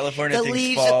summertime. California the thinks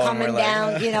leaves fall, are coming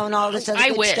down, and all this other I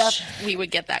good wish stuff. we would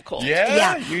get that cold.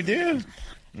 Yeah, you do.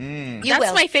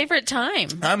 That's my favorite time.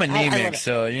 I'm anemic, it.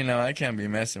 so I can't be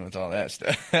messing with all that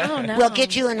stuff. Oh no! We'll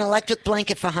get you an electric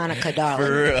blanket for Hanukkah, darling.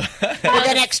 For real. With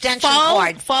an extension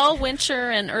cord. Fall,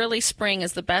 winter, and early spring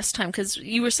is the best time because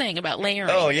you were saying about layering.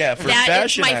 Oh yeah, for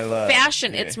fashion, it's my I love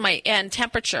fashion. Yeah. It's my and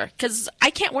temperature because I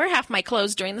can't wear half my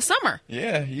clothes during the summer.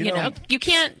 Yeah, you you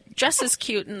can't dress as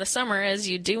cute in the summer as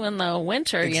you do in the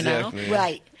winter. Exactly.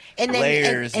 Right. And then,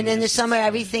 Layers and then the summer,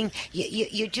 everything,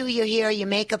 you do your hair, your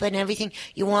makeup, and everything.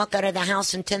 You walk out of the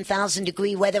house in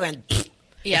 10,000-degree weather, and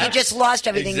you just lost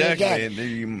everything exactly.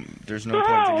 you did. There's no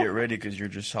point to get ready because you're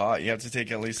just hot. You have to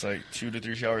take at least like 2 to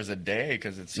 3 showers a day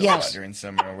because it's so hot during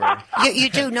summer. Where you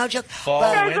do, no joke. Fall,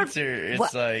 winter,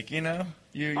 it's like, you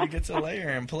get to layer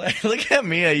and play. Look at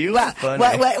Mia, you are funny.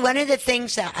 One of the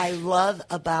things that I love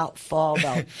about fall,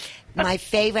 though, my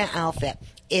favorite outfit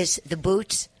is the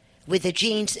boots with the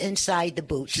jeans inside the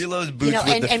boots. She loves boots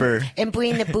with the fur. And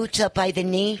bring the boots up by the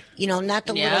knee. Not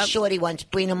the little shorty ones.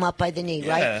 Bring them up by the knee,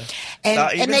 right?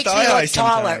 And it makes me look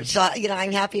taller. So,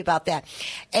 I'm happy about that.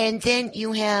 And then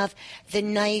you have the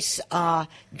nice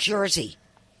jersey.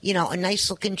 A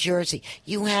nice-looking jersey.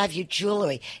 You have your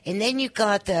jewelry. And then you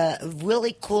got the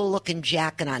really cool-looking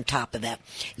jacket on top of that.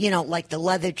 Like the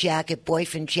leather jacket,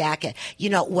 boyfriend jacket,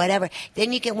 whatever.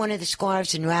 Then you get one of the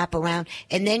scarves and wrap around,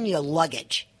 and then your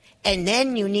luggage. And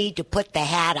then you need to put the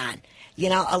hat on.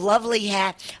 A lovely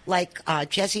hat like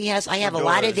Jesse has. I have a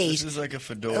lot of these. This is like a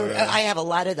fedora. I have a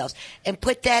lot of those. And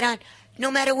put that on no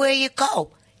matter where you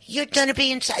go. You're going to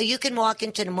be inside. You can walk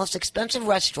into the most expensive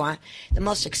restaurant, the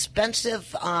most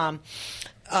expensive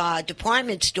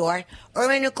department store,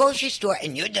 or in a grocery store,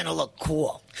 and you're going to look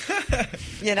cool.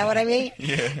 You know what I mean?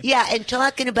 Yeah. Yeah, and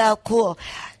talking about cool,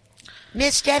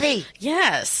 Miss Debbie.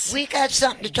 Yes. We got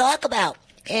something to talk about.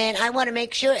 And I want to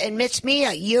make sure, and Miss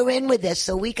Mia, you're in with this,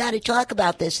 so we got to talk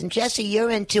about this. And Jesse, you're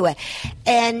into it.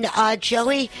 And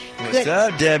Joey. What's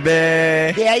up,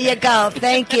 Debbie? There you go.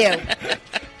 Thank you.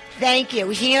 Thank you.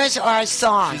 Here's our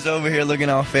song. She's over here looking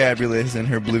all fabulous in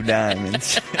her blue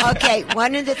diamonds. Okay,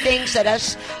 one of the things that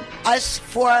us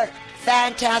four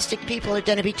fantastic people are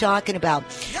going to be talking about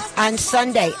on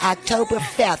Sunday, October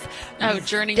 5th. Oh,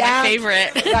 Journey, my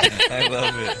favorite. Right, I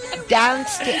love it.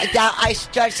 Downstairs, I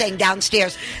started saying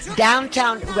downstairs.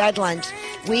 Downtown Redlands,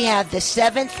 we have the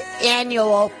 7th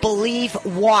annual Believe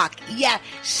Walk. Yeah,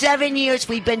 7 years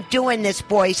we've been doing this,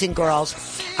 boys and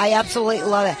girls. I absolutely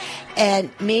love it.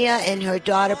 And Mia and her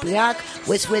daughter, Briak,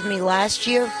 was with me last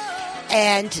year.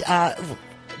 And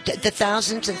the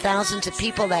thousands and thousands of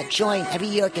people that join every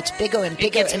year, it gets bigger and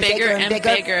bigger and bigger and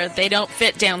bigger. They don't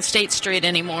fit down State Street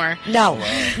anymore. No,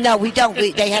 we don't.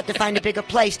 They have to find a bigger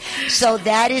place. So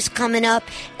that is coming up.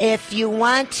 If you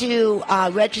want to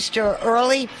register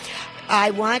early,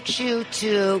 I want you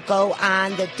to go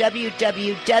on the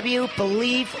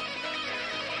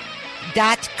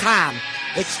www.believe.com.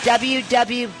 It's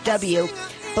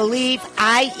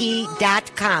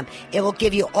www.believeie.com. It will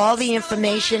give you all the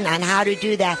information on how to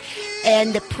do that.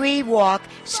 And the pre-walk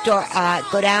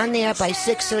go down there by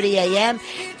 6:30 a.m.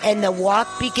 and the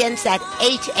walk begins at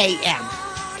 8 a.m.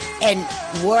 And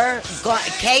we're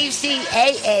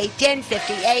KCAA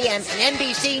 1050 a.m. and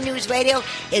NBC News Radio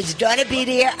is going to be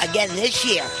there again this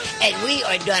year. And we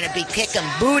are going to be kicking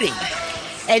booty.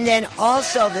 And then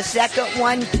also the second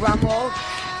one, drum roll,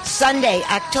 Sunday,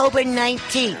 October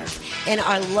 19th, in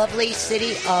our lovely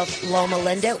city of Loma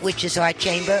Linda, which is our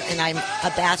chamber, and I'm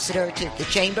ambassador to the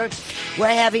chamber. We're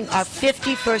having our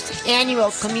 51st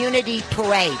annual community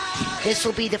parade. This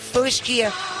will be the first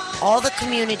year all the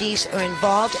communities are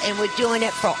involved, and we're doing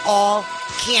it for all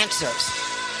cancers.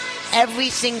 Every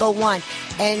single one.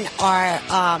 And our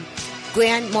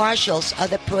grand marshals of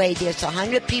the parade, there's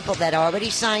 100 people that already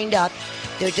signed up.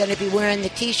 They're going to be wearing the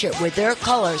T-shirt with their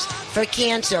colors for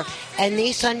cancer, and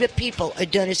these 100 people are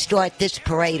going to start this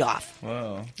parade off.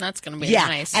 Wow. That's going to be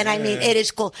nice. And I mean, it is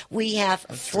cool. We have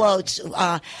floats.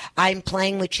 I'm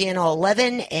playing with Channel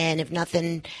 11, and if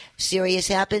nothing serious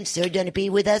happens, they're going to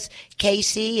be with us.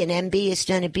 KC and MB is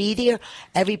going to be there.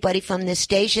 Everybody from this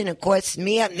station. Of course,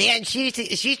 Mia,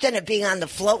 she's going to be on the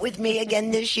float with me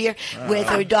again this year with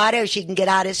her daughter. She can get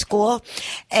out of school.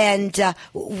 And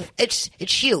it's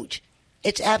huge.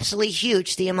 It's absolutely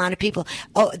huge, the amount of people.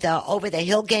 Oh, the Over the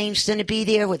Hill gang's going to be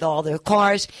there with all their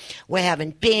cars. We're having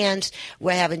bands.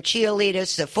 We're having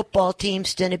cheerleaders. The football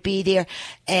team's going to be there.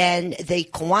 And the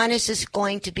Kiwanis is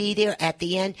going to be there at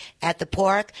the end at the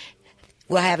park.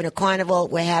 We're having a carnival.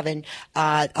 We're having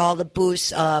all the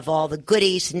booths of all the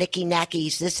goodies, Nicky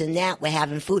Nackies, this and that. We're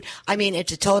having food. I mean,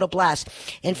 it's a total blast.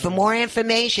 And for more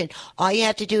information, all you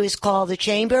have to do is call the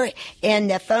chamber,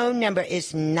 and the phone number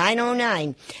is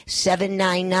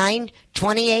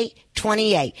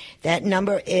 909-799-2828. That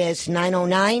number is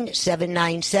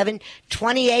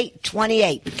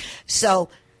 909-797-2828. So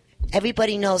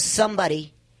everybody knows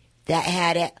somebody that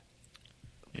had it.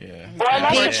 Yeah.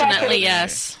 Unfortunately,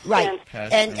 yes. Right.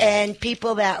 And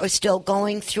people that are still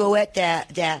going through it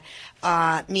that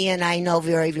me and I know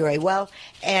very, very well.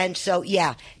 And so,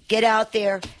 yeah, get out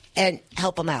there and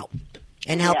help them out.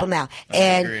 And help them out.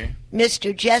 And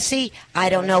Mr. Jesse, I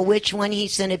don't know which one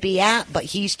he's going to be at, but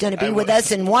he's going to be with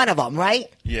us in one of them, right?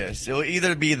 Yes. It'll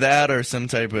either be that or some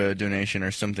type of donation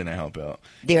or something to help out.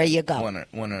 There you go. One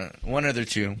or the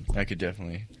two, I could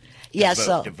definitely... Yeah,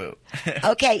 devote.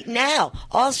 Okay, now,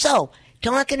 also,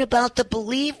 talking about the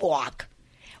Believe Walk.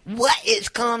 What is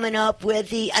coming up with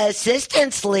the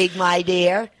Assistance League, my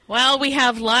dear? Well, we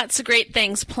have lots of great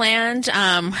things planned.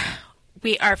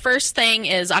 Our first thing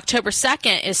is October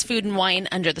 2nd is Food and Wine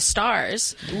Under the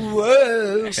Stars.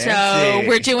 Whoa! So Fancy.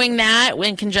 we're doing that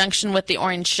in conjunction with the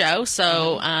Orange Show.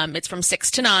 So it's from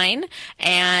 6 to 9,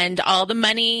 and all the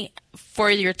money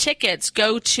for your tickets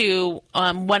go to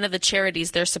one of the charities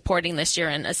they're supporting this year,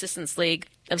 and Assistance League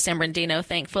of San Bernardino,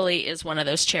 thankfully, is one of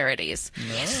those charities.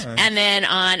 Nice. And then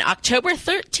on October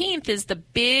 13th is the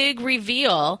big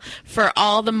reveal for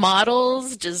all the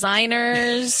models,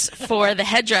 designers for the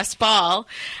headdress ball.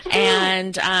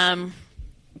 And I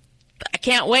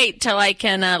can't wait till I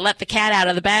can let the cat out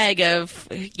of the bag of,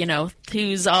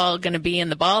 who's all going to be in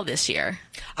the ball this year.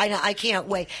 I know. I can't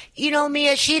wait.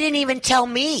 Mia, she didn't even tell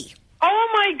me. Oh,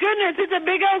 my goodness. It's a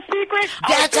big old secret.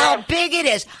 That's how big it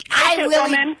is. I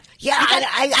really... Yeah,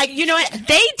 I you know what?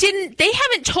 They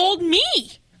haven't told me.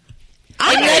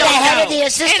 And you're the head of the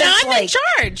assistance and I'm league. in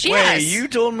charge, yes. Wait, you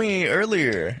told me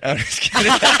earlier. I'm just kidding.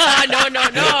 No.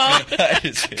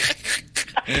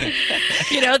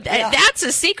 Yeah. That's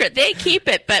a secret. They keep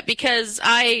it, but because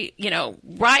I,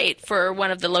 write for one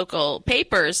of the local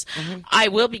papers, I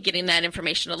will be getting that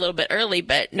information a little bit early,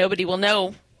 but nobody will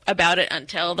know about it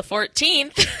until the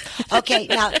 14th. Okay,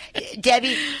 now,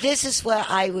 Debbie, this is what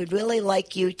I would really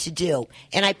like you to do.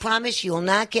 And I promise you will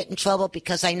not get in trouble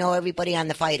because I know everybody on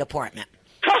the fire department.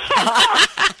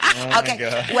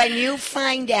 Okay, when you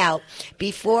find out,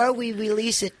 before we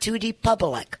release it to the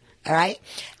public, all right?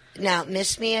 Now,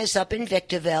 Miss Mia is up in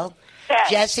Victorville.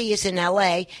 Yes. Jesse is in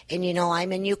L.A., and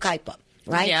I'm in Yucaipa.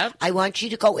 Right? Yep. I want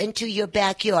you to go into your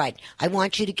backyard. I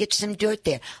want you to get some dirt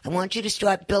there. I want you to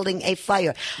start building a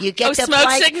fire. You get the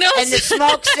smoke signals? And the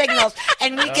smoke signals,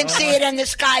 and we can see it in the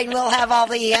sky, and we'll have all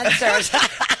the answers.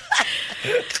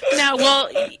 Now, well,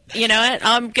 you know what?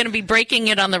 I'm going to be breaking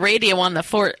it on the radio on the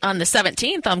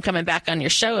 17th. I'm coming back on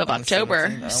your show of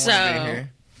October. So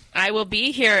I will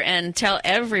be here and tell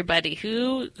everybody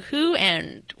who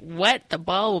and what the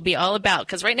ball will be all about.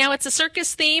 Because right now it's a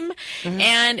circus theme,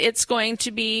 and it's going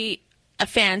to be a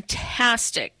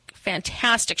fantastic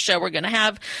show. We're going to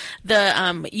have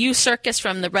the U Circus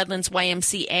from the Redlands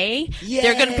YMCA. Yay!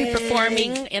 They're going to be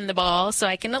performing in the ball, so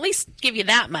I can at least give you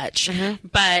that much.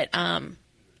 But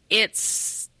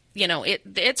it's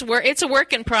it's a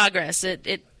work in progress.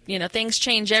 It things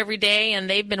change every day, and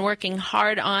they've been working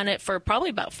hard on it for probably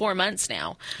about 4 months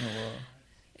now. Oh, wow.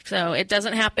 So it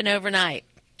doesn't happen overnight.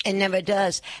 It never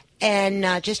does. And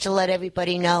just to let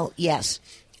everybody know, yes,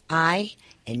 I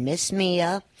and Miss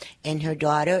Mia and her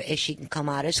daughter, if she can come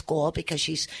out of school, because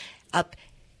she's up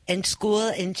in school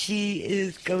and she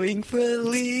is going for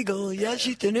legal. Yeah,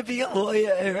 she's going to be a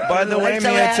lawyer. By the way, I'm so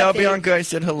Mia, tell happy. Bianca I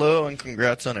said hello and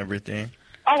congrats on everything.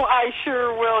 Oh, I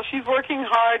sure will. She's working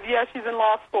hard. Yes, she's in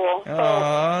law school. So.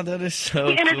 Aw, that is so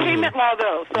cool. Entertainment law,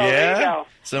 though. So yeah? there you go.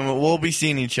 So we'll be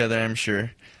seeing each other, I'm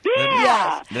sure.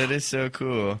 Yeah. That is so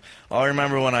cool. I'll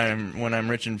remember when I'm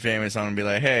rich and famous, I'm gonna be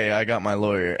like, hey, I got my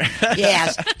lawyer.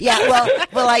 Yes. Yeah.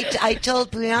 Well, I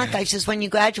told Bianca, I says, when you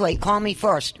graduate, call me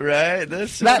first. Right.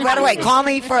 That's so right away. cool. Call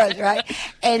me first. Right.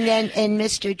 And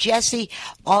Mr. Jesse,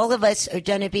 all of us are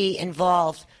going to be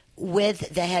involved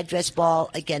with the headdress ball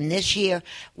again this year,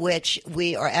 which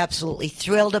we are absolutely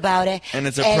thrilled about it. And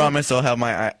it's a promise I'll have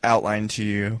my outline to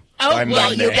you. by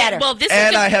Monday. You better. Well,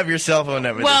 I have your cell phone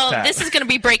number. This is going to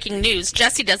be breaking news.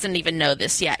 Jesse doesn't even know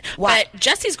this yet. What? But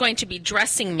Jesse's going to be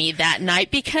dressing me that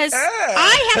night because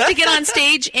I have to get on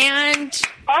stage and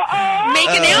make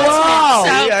announcements.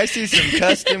 So. Yeah, I see some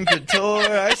custom couture.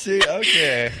 I see.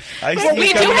 Okay. I see We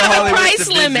you do coming to have a Hollywood price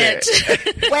to limit.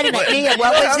 Wait a minute, Mia,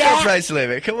 what was I'm that? no price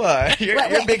limit. Come on. You're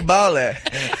a big baller.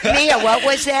 Mia, what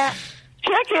was that?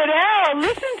 Check it out.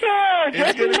 Listen to her.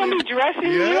 Jesse's going to be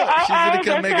dressing you. Yeah, she's going to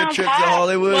come make a trip to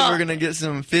Hollywood. Well, we're going to get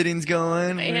some fittings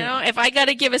going. You know, if I got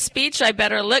to give a speech, I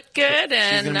better look good.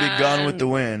 And She's going to be gone with the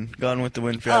wind. Gone with the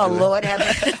wind. Oh, Fabulous. Lord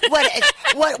heaven.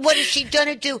 What is she going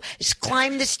to do? Is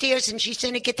climb the stairs and she's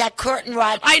going to get that curtain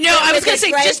rod. I know. I was going to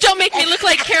say, just don't make me look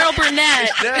like Carol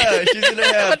Burnett. Yeah, she's going to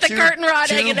have with the curtain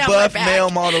rod hanging out my buff back. male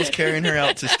models carrying her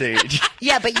out to stage.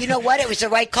 Yeah, but you know what? It was the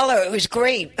right color. It was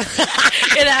green.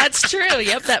 Yeah, that's true.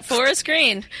 Yep, that forest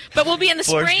green. But we'll be in the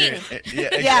Forest spring. green. Yeah,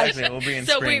 exactly. We'll be in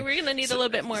so spring. we're going to need a little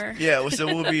bit more. Yeah, so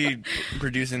we'll be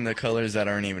producing the colors that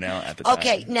aren't even out at the time.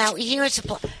 Okay, now here's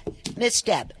the Miss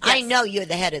Deb. Yes. I know you're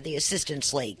the head of the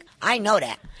Assistance League. I know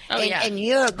that. Oh, yeah. And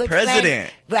you're a good President. friend.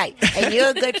 Right. And you're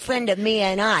a good friend of Mia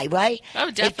and I, right?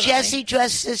 Oh, definitely. If Jesse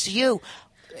dresses you.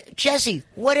 Jesse,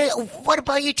 what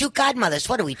about you two godmothers?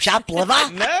 What do we chop liver? No,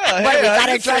 what, we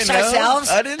gotta dress ourselves?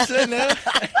 I didn't say no.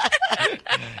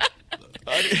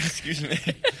 Excuse me.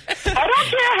 I don't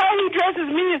care how he dresses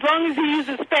me as long as he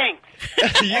uses Spanx.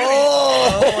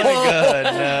 Oh my God,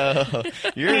 no!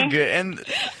 You're good. And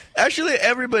Actually,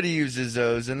 everybody uses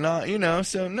those, and not,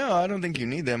 so no, I don't think you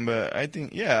need them, but I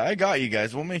think, I got you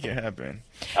guys. We'll make it happen.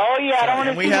 Oh, yeah, I don't want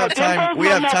to we have time. We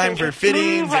have time for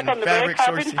fittings and fabric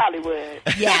sourcing. Hollywood.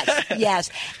 Yes.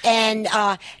 And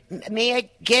may I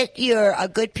get a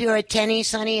good pair of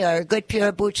tennies, honey, or a good pair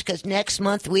of boots? Because next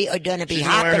month we are going to be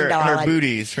hopping, darling. Her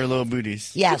booties, her little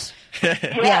booties. Yes.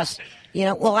 Yes.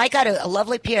 I got a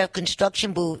lovely pair of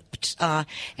construction boots, and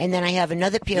then I have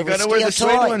another pair with steel toes. You got to wear the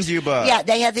suede ones you bought. Yeah,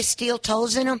 they have the steel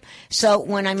toes in them, so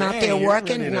when I'm out there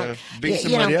working... You're ready to beat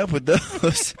somebody up with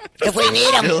those. If we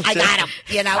need them, I got them.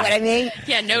 You know what I mean?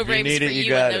 Yeah, no rims for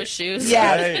you in those shoes.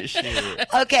 Yeah.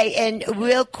 Okay, and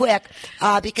real quick,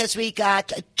 because we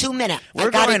got 2 minutes.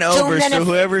 We're going over, so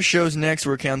whoever shows next,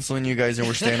 we're canceling you guys, and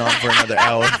we're staying on for another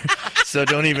hour. So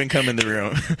don't even come in the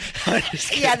room.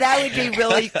 Yeah, that would be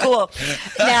really cool.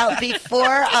 Now,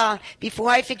 before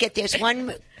I forget, there's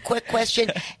one quick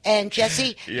question, and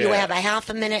Jesse, you have a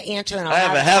half a minute answer, and I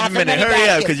have a half a minute. Hurry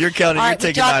up, because you're counting. You're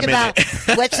taking my minute.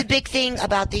 What's the big thing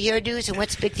about the hairdos, and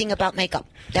what's the big thing about makeup?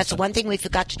 That's the one thing we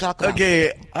forgot to talk about.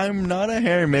 Okay, I'm not a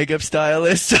hair and makeup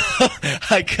stylist, so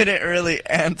I couldn't really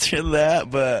answer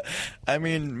that, but I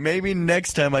mean, maybe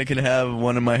next time I can have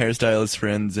one of my hairstylist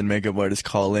friends and makeup artists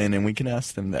call in, and we can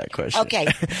ask them that question. Okay,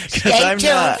 stay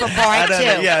tuned for part 2.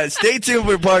 Yeah, stay tuned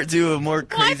for part 2 of more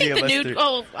crazy. I think the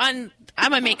nude.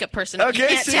 I'm a makeup person. Okay, you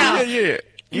can't tell. Yeah,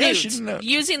 nudes,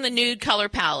 using the nude color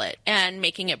palette and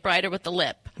making it brighter with the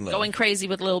lip. Going crazy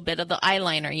with a little bit of the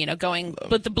eyeliner, going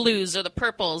with the blues or the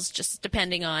purples, just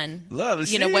depending on what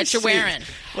you're wearing.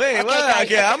 Wait, I'm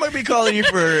going to be calling you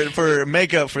for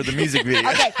makeup for the music video.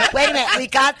 Okay, wait a minute. We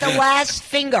got the last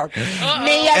finger.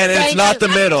 Mia, and it's not the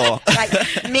middle. Right.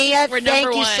 Mia,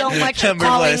 thank you so much for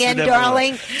calling in,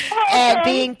 darling, and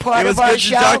being part of our show. It was good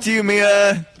to talk to you,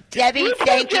 Mia. Debbie,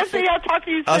 thank you. I'll talk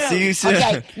to you soon. I'll see you soon.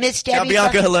 Okay, Miss Debbie.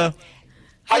 Bianca, hello.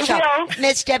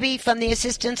 Miss Debbie from the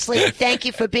Assistant Sleep, thank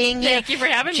you for being here. Thank you for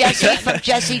having me. Jesse from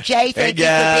Jesse J, thank you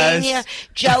for being here.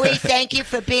 Joey, thank you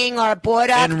for being our board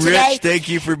op today. And Rich, thank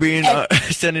you for being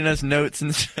sending us notes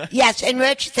and stuff. Yes, and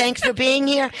Rich, thanks for being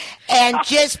here. And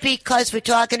just because we're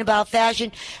talking about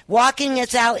fashion, Walking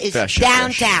Us Out is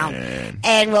downtown.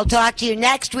 And we'll talk to you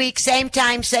next week, same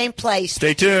time, same place.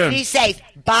 Stay tuned. Be safe.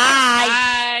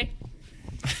 Bye.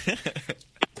 Bye.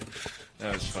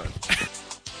 That was fun.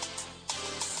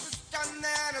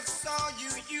 That I saw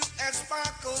you had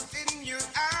sparkles in your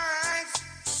eyes.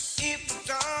 It was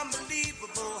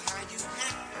unbelievable how you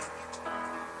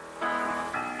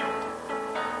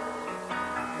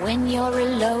acted. When you're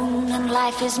alone and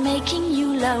life is making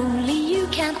you lonely, you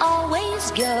can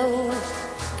always go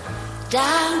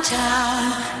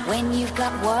downtown. When you've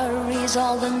got worries,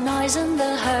 all the noise and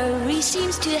the hurry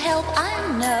seems to help, I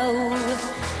know.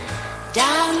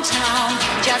 Downtown,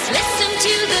 just listen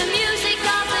to the music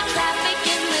of the traffic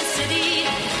in the city.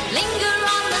 Linger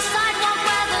on the sidewalk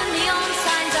where the neon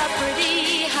signs are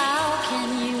pretty. How can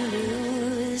you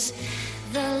lose?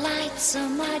 The lights are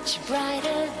much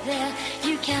brighter there.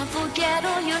 You can't forget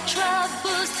all your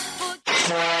troubles.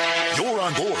 You're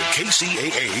on board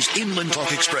KCAA's Inland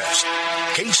Talk Express.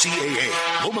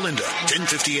 KCAA, Loma Linda,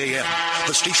 1050 a.m.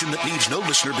 The station that leaves no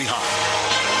listener behind.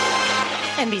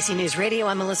 NBC News Radio,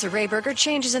 I'm Melissa Rayberger.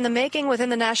 Changes in the making within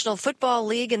the National Football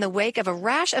League in the wake of a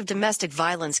rash of domestic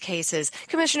violence cases.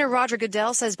 Commissioner Roger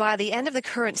Goodell says by the end of the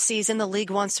current season, the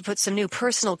league wants to put some new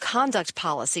personal conduct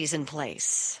policies in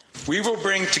place. We will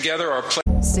bring together our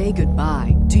Say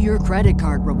goodbye to your credit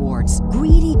card rewards.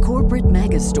 Greedy corporate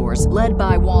mega stores, led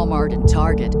by Walmart and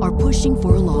Target, are pushing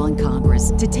for a law in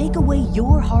Congress to take away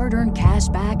your hard-earned cash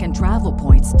back and travel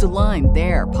points to line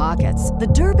their pockets. The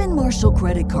Durbin-Marshall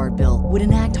credit card bill would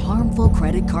enact harmful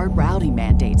credit card routing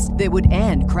mandates that would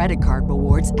end credit card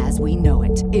rewards as we know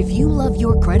it. If you love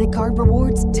your credit card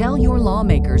rewards, tell your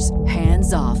lawmakers,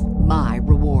 hands off my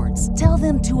rewards. Tell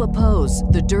them to oppose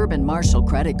the Durbin-Marshall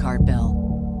credit card bill.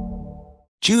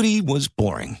 Judy was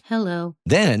boring. Hello.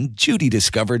 Then Judy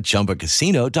discovered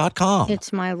ChumbaCasino.com.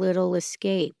 It's my little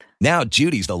escape. Now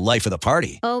Judy's the life of the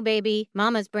party. Oh, baby,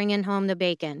 mama's bringing home the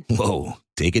bacon. Whoa,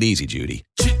 take it easy, Judy.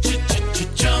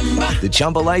 The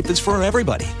Chumba life is for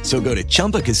everybody. So go to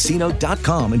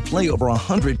ChumbaCasino.com and play over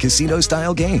 100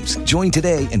 casino-style games. Join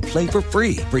today and play for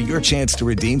free for your chance to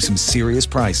redeem some serious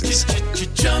prizes.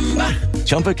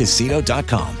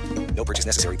 ChumbaCasino.com. No purchase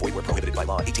necessary. Void where prohibited by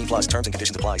law. 18+ terms and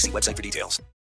conditions apply. See website for details.